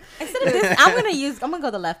 Instead of this, I'm gonna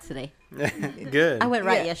go the left today. Good. I went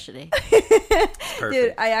right Yeah. yesterday. Perfect.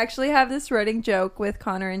 Dude, I actually have this running joke with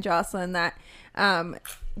Connor and Jocelyn that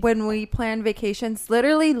when we plan vacations,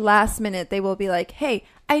 literally last minute, they will be like, hey,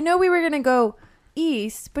 I know we were going to go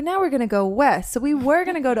east, but now we're going to go west. So we were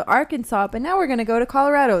going to go to Arkansas, but now we're going to go to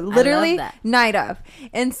Colorado. Literally that. night of.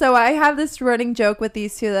 And so I have this running joke with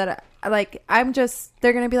these two that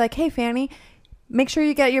they're going to be like, hey, Fanny, make sure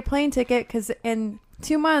you get your plane ticket because in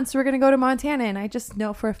 2 months we're going to go to Montana. And I just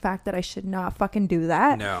know for a fact that I should not fucking do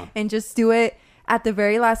that. No. And just do it at the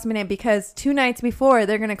very last minute because 2 nights before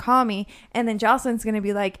they're going to call me and then Jocelyn's going to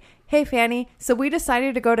be like, hey, Fanny, so we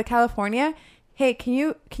decided to go to California. Hey, can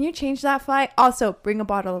you change that flight? Also, bring a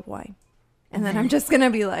bottle of wine. And then I'm just going to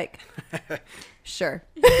be like, sure.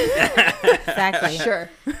 Exactly. Sure.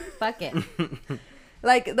 Fuck it.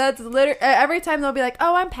 Like, that's literally every time they'll be like,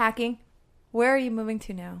 oh, I'm packing. Where are you moving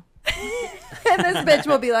to now? And this bitch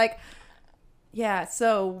will be like, yeah,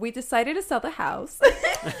 so we decided to sell the house.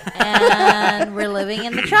 And we're living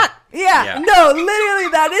in the truck. Yeah. No, literally,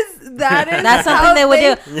 That's something they would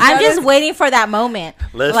do. I'm just waiting for that moment.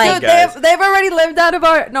 Listen, Like, guys. They've already lived out of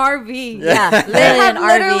an RV. yeah, They literally have an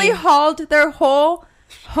literally RV. hauled their whole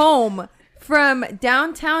home from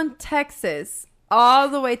downtown Texas all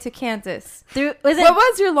the way to Kansas. Was What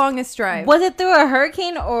was your longest drive? it through a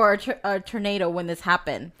hurricane or a tornado when this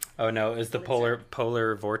happened? Oh no, it was the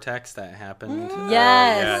polar vortex that happened.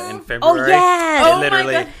 Yes. In February. Oh, yes. It Oh,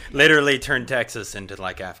 my literally turned Texas into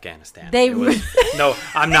like Afghanistan. They It was, no,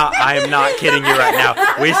 I am not kidding you right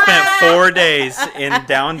now. We spent 4 days in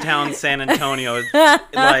downtown San Antonio,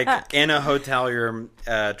 like in a hotel room,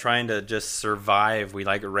 trying to just survive. We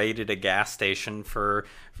like raided a gas station for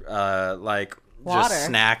Water. just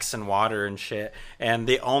snacks and water and shit. And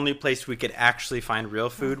the only place we could actually find real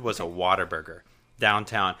food was a Whataburger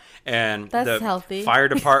downtown. And That's the healthy. fire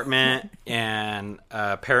department and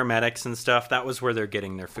paramedics and stuff, that was where they're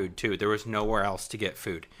getting their food too. There was nowhere else to get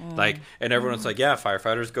food. And everyone's like, yeah,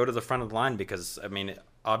 firefighters go to the front of the line because, I mean,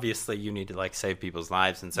 obviously you need to like save people's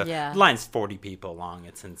lives and stuff. Yeah. The line's 40 people long.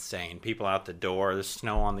 It's insane. People out the door. There's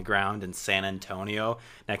snow on the ground in San Antonio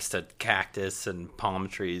next to cactus and palm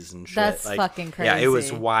trees and shit. That's like, fucking Yeah, it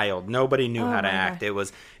was crazy. wild. Nobody knew how to my act. God. It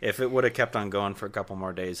was, if it would have kept on going for a couple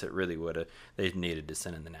more days, it really would have. They needed to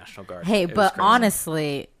send in the National Guard. Hey, It was but crazy.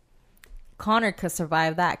 honestly, Connor could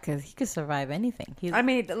survive that because he could survive anything. I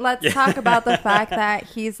mean, let's talk about the fact that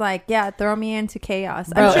he's like, yeah, throw me into chaos.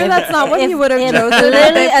 Bro, I'm sure if- that's not what he would have if chosen. if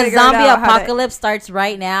literally they a figured zombie out how to- apocalypse starts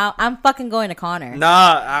right now, I'm fucking going to Connor.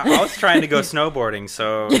 Nah, I was trying to go snowboarding,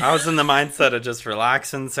 so I was in the mindset of just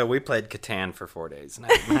relaxing. So we played Catan for 4 days, and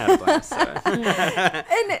I had a blast. So.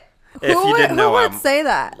 And If who you would, didn't know, who would I'm- say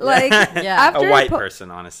that? Like, Yeah. after A white po- person,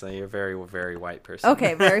 honestly. You're a very, very white person.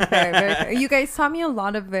 Okay, very fair, very fair. You guys taught me a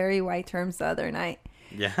lot of very white terms the other night.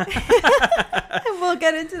 Yeah. And we'll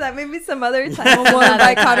get into that maybe some other time when we'll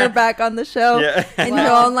invite Connor back on the show. Yeah. And Wow.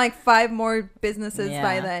 he'll own like 5 more businesses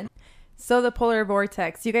by Yeah. then. So the polar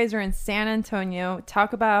vortex. You guys are in San Antonio.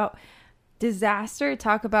 Talk about disaster.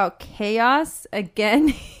 Talk about chaos. Again,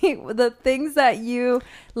 the things that you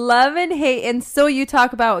love and hate. And so you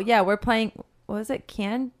talk about, yeah, we're playing, what was it?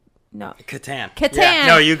 No. Catan. Catan. Yeah.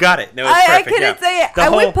 No, you got it. No, it's I perfect. couldn't yeah. say it. The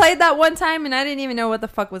We whole- played that one time and I didn't even know what the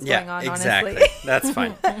fuck was going on, exactly. honestly. That's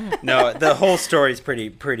fine. No, the whole story is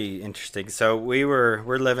pretty interesting. So we're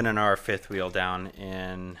living in our fifth wheel down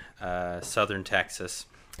in southern Texas.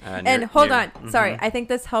 And hold on. Sorry. I think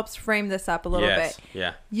this helps frame this up a little yes. bit.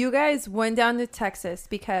 Yeah. You guys went down to Texas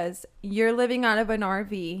because you're living out of an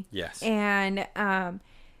RV. Yes. And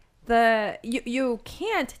you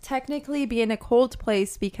can't technically be in a cold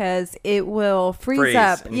place because it will freeze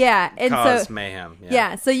up. and Yeah. And cause so mayhem.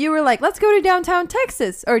 yeah, so you were like, let's go to downtown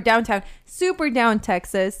Texas or downtown super down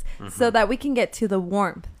Texas so that we can get to the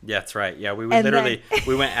warmth. Yeah, that's right. Yeah, we And literally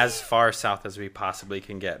we went as far south as we possibly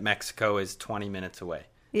can get. Mexico is 20 minutes away.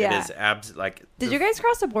 Yeah. It is like. Did you guys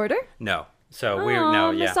cross the border? No. So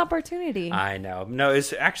we're Missed opportunity. I know. No,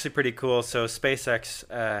 it's actually pretty cool. So SpaceX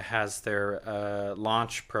has their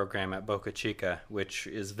launch program at Boca Chica, which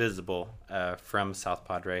is visible from South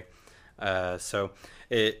Padre. So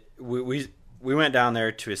we went down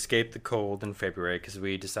there to escape the cold in February because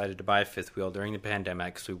we decided to buy a fifth wheel during the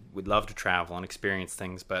pandemic. So we'd love to travel and experience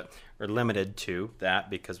things, but we're limited to that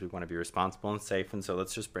because we want to be responsible and safe. And so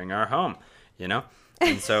let's just bring our home, you know?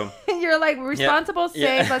 And so You're like, responsible,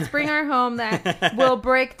 safe. Let's bring her home that will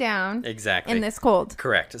break down exactly in this cold.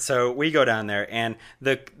 Correct. So we go down there, and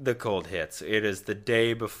the cold hits. It is the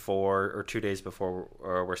day before or 2 days before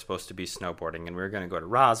we're supposed to be snowboarding, and we're going to go to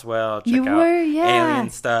Roswell, check out alien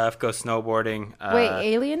stuff, go snowboarding.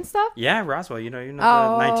 Wait, alien stuff? Yeah, Roswell. You know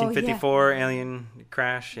Oh, the 1954 alien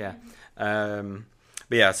crash. Yeah.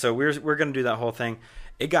 But yeah, so we're going to do that whole thing.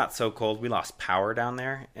 It got so cold, we lost power down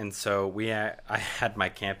there, and so I had my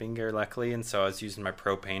camping gear, luckily, and so I was using my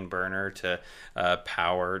propane burner to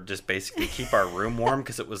power, just basically keep our room warm,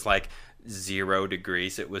 because it was like 0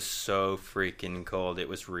 degrees. It was so freaking cold. It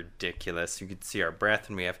was ridiculous. You could see our breath,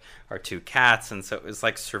 and we have our 2 cats, and so it was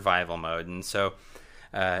like survival mode. And so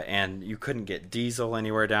and you couldn't get diesel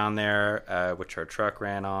anywhere down there, which our truck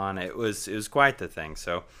ran on. It was quite the thing.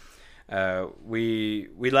 So we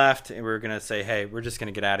left, and we were gonna say, hey, we're just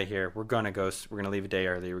gonna get out of here. We're gonna leave a day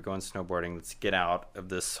early. We're going snowboarding. Let's get out of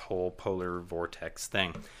this whole polar vortex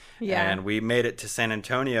thing. Yeah. And we made it to San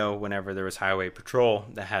Antonio whenever there was highway patrol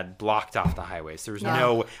that had blocked off the highways. There was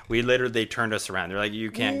they turned us around. They're like,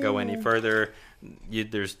 you can't go any further.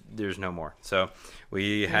 There's no more. So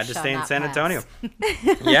we had to stay in San Antonio.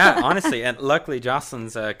 Yeah, honestly. And luckily,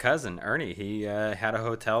 Jocelyn's cousin, Ernie, he had a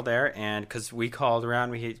hotel there. And because we called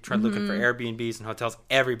around, we tried looking for Airbnbs and hotels.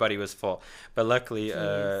 Everybody was full. But luckily,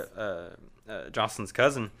 Jocelyn's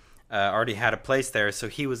cousin already had a place there. So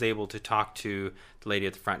he was able to talk to the lady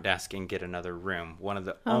at the front desk and get another room. One of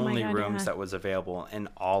the only rooms that was available in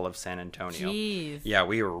all of San Antonio. Jeez. Yeah,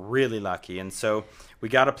 we were really lucky. And so we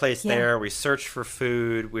got a place there. We searched for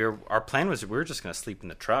food. Our plan was we were just going to sleep in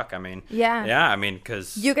the truck. I mean,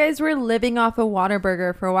 because you guys were living off a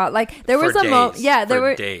Whataburger for a while. Like there was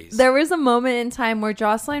days. There was a moment in time where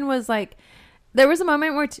Jocelyn was like, there was a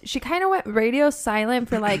moment where she kind of went radio silent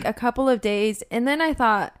for like a couple of days, and then I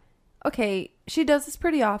thought, okay, she does this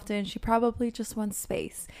pretty often. She probably just wants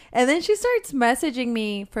space. And then she starts messaging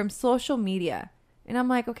me from social media. And I'm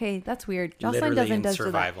like, okay, that's weird. Jocelyn doesn't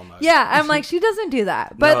do that. Mode. Yeah, I'm like, she doesn't do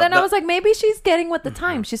that. But then I was like, maybe she's getting with the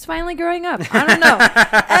time. She's finally growing up. I don't know.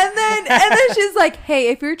 and then she's like, hey,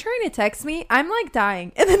 if you're trying to text me, I'm like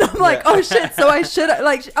dying. And then I'm like, oh shit. So I should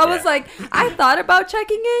I was like, I thought about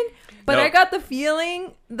checking in, but I got the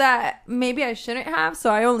feeling that maybe I shouldn't have, so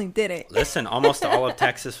I only did it. Listen, almost all of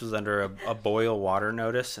Texas was under a boil water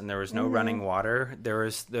notice, and there was no running water. There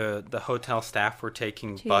was the hotel staff were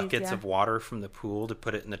taking buckets of water from the pool to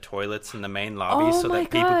put it in the toilets in the main lobby so that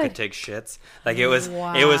people could take shits. Like it was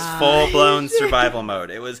full blown survival mode.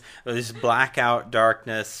 It was this blackout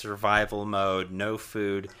darkness survival mode. No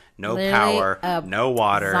food. No power, no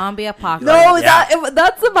water. Zombie apocalypse. No,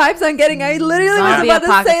 that's the vibes I'm getting. I literally was about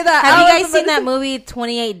to say that. Have you guys seen that movie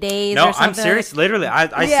 28 Days? No, or something? I'm serious. Literally,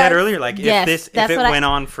 I said earlier, like if it went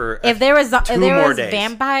on for if there was days.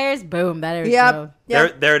 vampires, boom, that is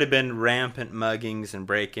There would have been rampant muggings and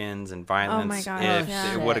break-ins and violence. Oh my gosh.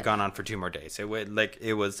 If it would have gone on for 2 more days. It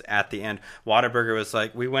was at the end. Whataburger was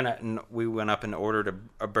like we went up and ordered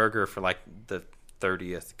a burger for like the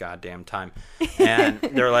 30th goddamn time, and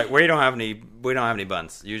they're like, we don't have any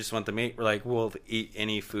buns. You just want the meat? We're like, we'll eat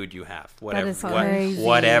any food you have,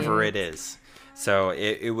 whatever it is. So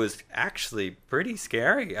it was actually pretty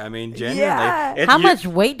scary. I mean, genuinely. How much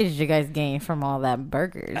weight did you guys gain from all that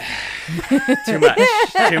burgers? Too much.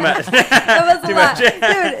 It was a lot.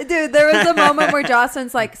 Dude, there was a moment where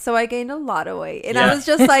Jocelyn's like, so I gained a lot of weight. And I was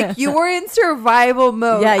just like, you were in survival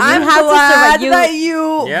mode. Yeah, I'm glad that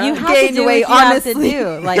you gained weight, honestly.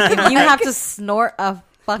 Like, if you have to snort a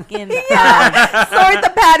fucking... snort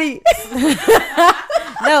the patty.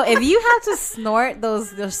 No, if you have to snort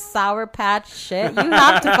those Sour Patch shit, you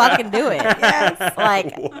have to fucking do it. Yes.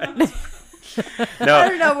 Like... No, I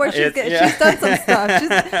don't know where she's getting. Yeah. She's done some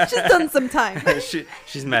stuff. She's done some time.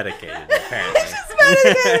 She's medicated, apparently.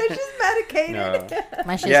 She's medicated. No.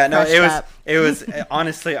 My shit's it was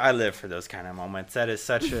honestly, I live for those kind of moments. That is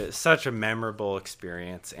such a memorable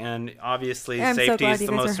experience, and obviously safety is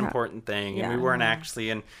the most important thing. And we weren't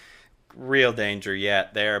actually in real danger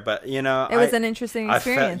yet there, but it was an interesting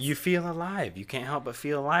experience. You feel alive. You can't help but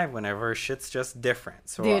feel alive whenever shit's just different.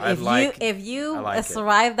 So dude, if you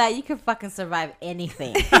survive that, you can fucking survive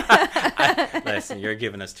anything. Listen, you're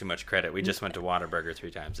giving us too much credit. We just went to Whataburger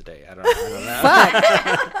 3 times a day. I don't know.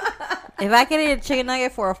 Fuck. If I can eat a chicken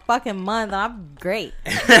nugget for a fucking month, I'm great.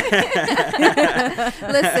 Listen,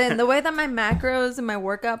 the way that my macros and my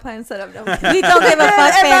workout plan set up, we don't give a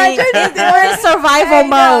fuck, Fanny. We're in survival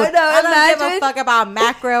mode. I don't give a fuck about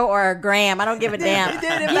macro or a gram. I don't give a damn. Dude,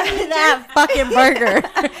 give me that fucking burger.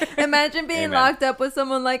 Imagine being locked up with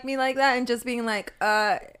someone like me like that and just being like,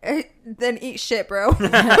 then eat shit, bro.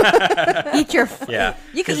 Eat your. Yeah.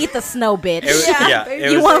 You can eat the snow, bitch. It was, Yeah, it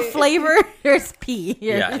you was, want flavor? Here's pee.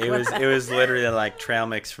 yeah, it was literally like trail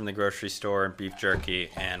mix from the grocery store and beef jerky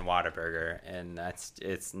and Whataburger, and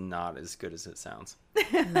it's not as good as it sounds.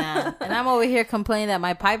 Nah. And I'm over here complaining that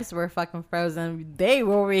my pipes were fucking frozen. They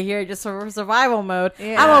were over here just for survival mode.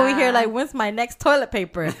 Yeah. I'm over here like, when's my next toilet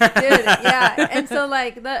paper? Dude, yeah. And so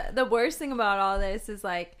like the worst thing about all this is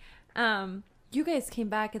like you guys came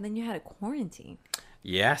back and then you had a quarantine.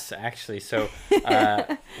 Yes, actually. So,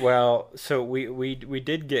 so we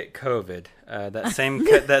did get COVID.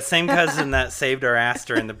 That same cousin that saved our ass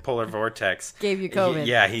during the polar vortex Gave you COVID.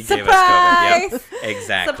 Yeah, he Surprise! gave us COVID. Yep,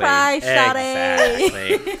 exactly. Surprise, shawty.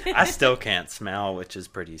 Exactly. I still can't smell, which is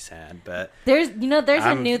pretty sad. But There's a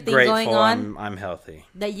I'm new thing grateful going on I'm healthy.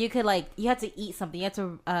 that you could like. You have to eat something. You have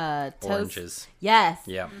to toast. Oranges. Yes.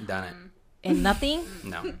 Yep, done it. And nothing.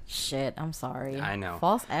 No. Shit. I'm sorry. I know.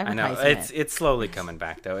 False I know. advertisement. It's slowly coming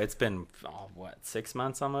back though. It's been 6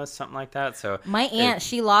 months almost, something like that. So My aunt,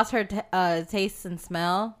 she lost her taste and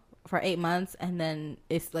smell for 8 months, and then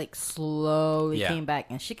it's like slowly Yeah. came back,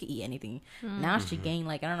 and she could eat anything. Now she gained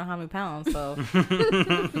like I don't know how many pounds. So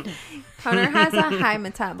Connor has a high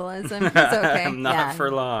metabolism. It's okay. not Yeah.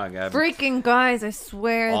 for long. Freaking guys, I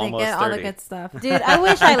swear they Almost get all the 30. good stuff. dude,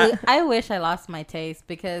 I wish I lost my taste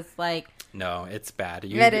because like No, it's bad.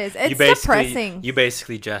 It is. It's basically- depressing. You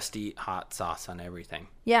basically just eat hot sauce on everything.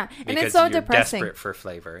 Yeah, and Because it's so you're depressing. desperate for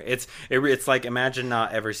flavor. It's like imagine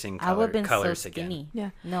not ever seeing I would have been so colors skinny.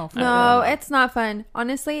 again. Yeah. No, for No, real. it's not fun.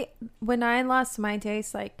 Honestly, when I lost my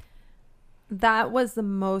taste, like that was the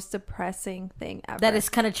most depressing thing ever. that is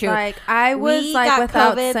kind of true. Like I was We like got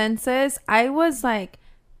without COVID. senses. I was like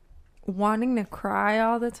wanting to cry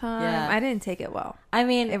all the time. Yeah. I didn't take it well. I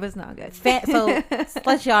mean, It was not good. so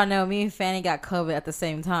let y'all know, me and Fanny got COVID at the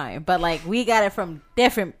same time, but like we got it from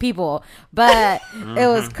different people. But it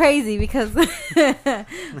was crazy because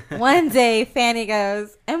one day Fanny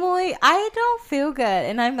goes, "Emily, I don't feel good,"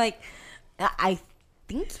 and I'm like, "I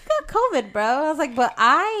think you got COVID, bro." I was like, "But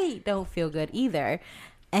I don't feel good either."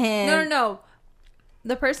 And No.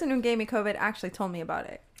 The person who gave me COVID actually told me about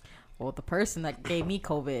it. well, the person that gave me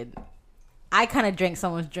COVID, I kind of drank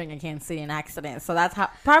someone's drink in Kansas City in accident, so that's how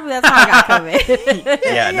I got COVID.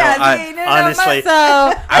 Yeah, Yeah, no, honestly, So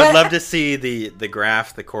I would love to see the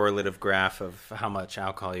correlative graph of how much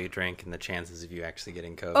alcohol you drink and the chances of you actually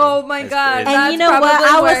getting COVID. Oh my God. And That's you know what? probably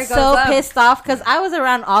I where was it so goes up. pissed off because I was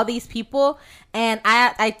around all these people, and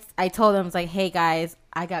I told them, I was like, "Hey guys,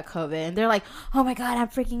 I got COVID," and they're like, "Oh my God, I'm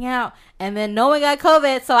freaking out." And then no one got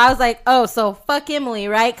COVID, so I was like, "Oh, so fuck Emily,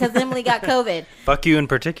 right?" Because Emily got COVID. Fuck you in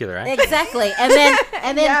particular, right? Exactly. And then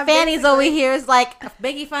Yeah, Fanny's over here is like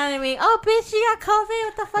making fun of me. "Oh, bitch, you got COVID.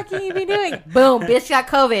 What the fuck can you be doing?" Boom, bitch got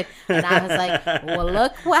COVID. And I was like, "Well,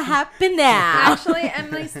 look what happened now." Actually,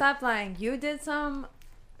 Emily, stop lying. You did some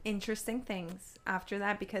interesting things after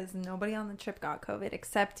that because nobody on the trip got COVID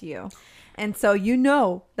except you. And so you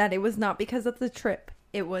know that it was not because of the trip.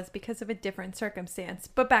 It was because of a different circumstance.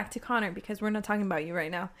 But back to Connor because we're not talking about you right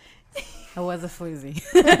now. I was a floozy.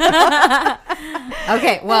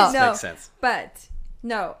 Okay, well, No. Makes sense. But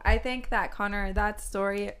no, I think that Connor, that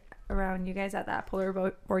story around you guys at that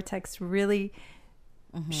polar vortex really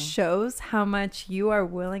shows how much you are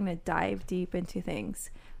willing to dive deep into things.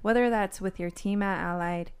 Whether that's with your team at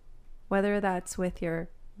Allied, whether that's with your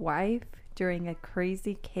wife during a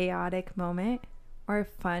crazy, chaotic moment or a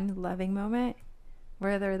fun, loving moment,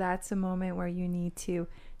 whether that's a moment where you need to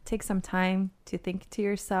take some time to think to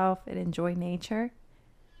yourself and enjoy nature,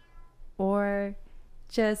 or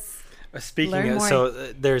just Speaking learn of, more. so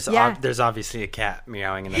there's Yeah. there's obviously a cat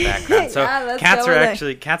meowing in the background. So Yeah, let's cats go are with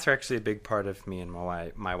it. actually a big part of me and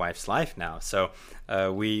my wife's life now. So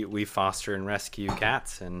we foster and rescue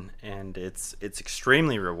cats, and it's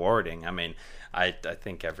extremely rewarding. I mean, I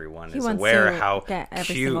think everyone He is wants aware to how get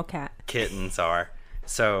every cute single cat. kittens are.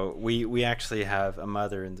 So we actually have a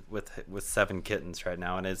mother with 7 kittens right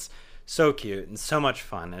now, and it's so cute and so much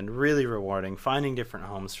fun and really rewarding finding different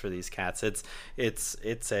homes for these cats. It's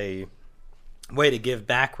a way to give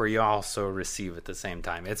back where you also receive at the same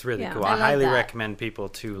time. It's really Yeah, cool. I I love highly that. recommend people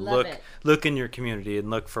to Love it. look in your community and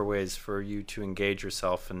look for ways for you to engage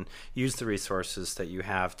yourself and use the resources that you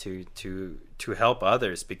have to help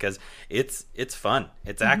others, because it's fun.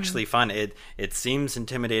 It's actually fun. It seems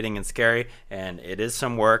intimidating and scary, and it is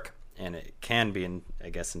some work, and it can be, I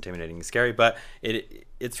guess, intimidating and scary, but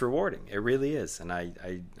it's rewarding. It really is. And I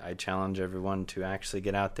challenge everyone to actually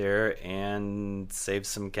get out there and save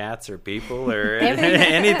some cats or people or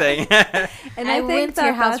anything. And I think went to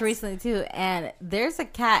your that house that's- recently too, and there's a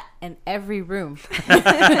cat in every room.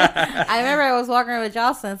 I remember I was walking around with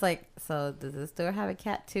Jocelyn. It's like so does this door have a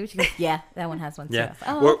cat too? She goes, yeah, that one has one too. Yeah,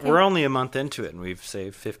 I was like, oh, okay. we're only a month into it, and we've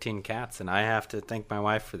saved 15 cats, and I have to thank my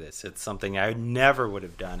wife for this. It's something I never would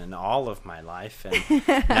have done in all of my life,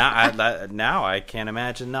 and now I can't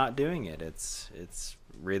imagine not doing it. It's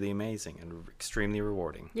really amazing and extremely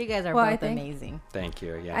rewarding. You guys are Well, I both think- amazing. Thank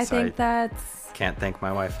you. Yes, I think that's can't thank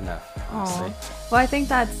my wife enough. Honestly. Aw. Well, I think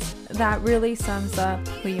that really sums up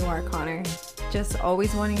who you are, Connor. Just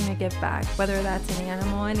always wanting to give back, whether that's an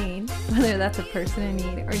animal in need, whether that's a person in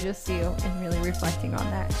need, or just you, and really reflecting on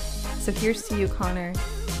that. So here's to you, Connor.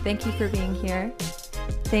 Thank you for being here.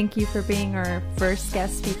 Thank you for being our first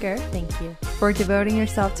guest speaker. Thank you. For devoting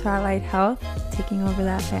yourself to Allied Health, taking over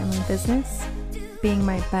that family business, being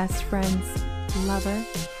my best friend's lover.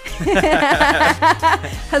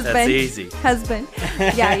 Husband. That's easy. Husband.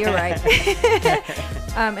 Yeah, you're right.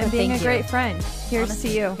 And being a Thank you. great friend. Here's Honestly,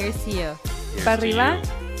 to you. Here's to you. Here's Pa' to arriba, you.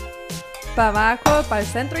 pa' abajo, pa' el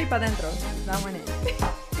centro y pa' dentro. That one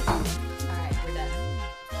is.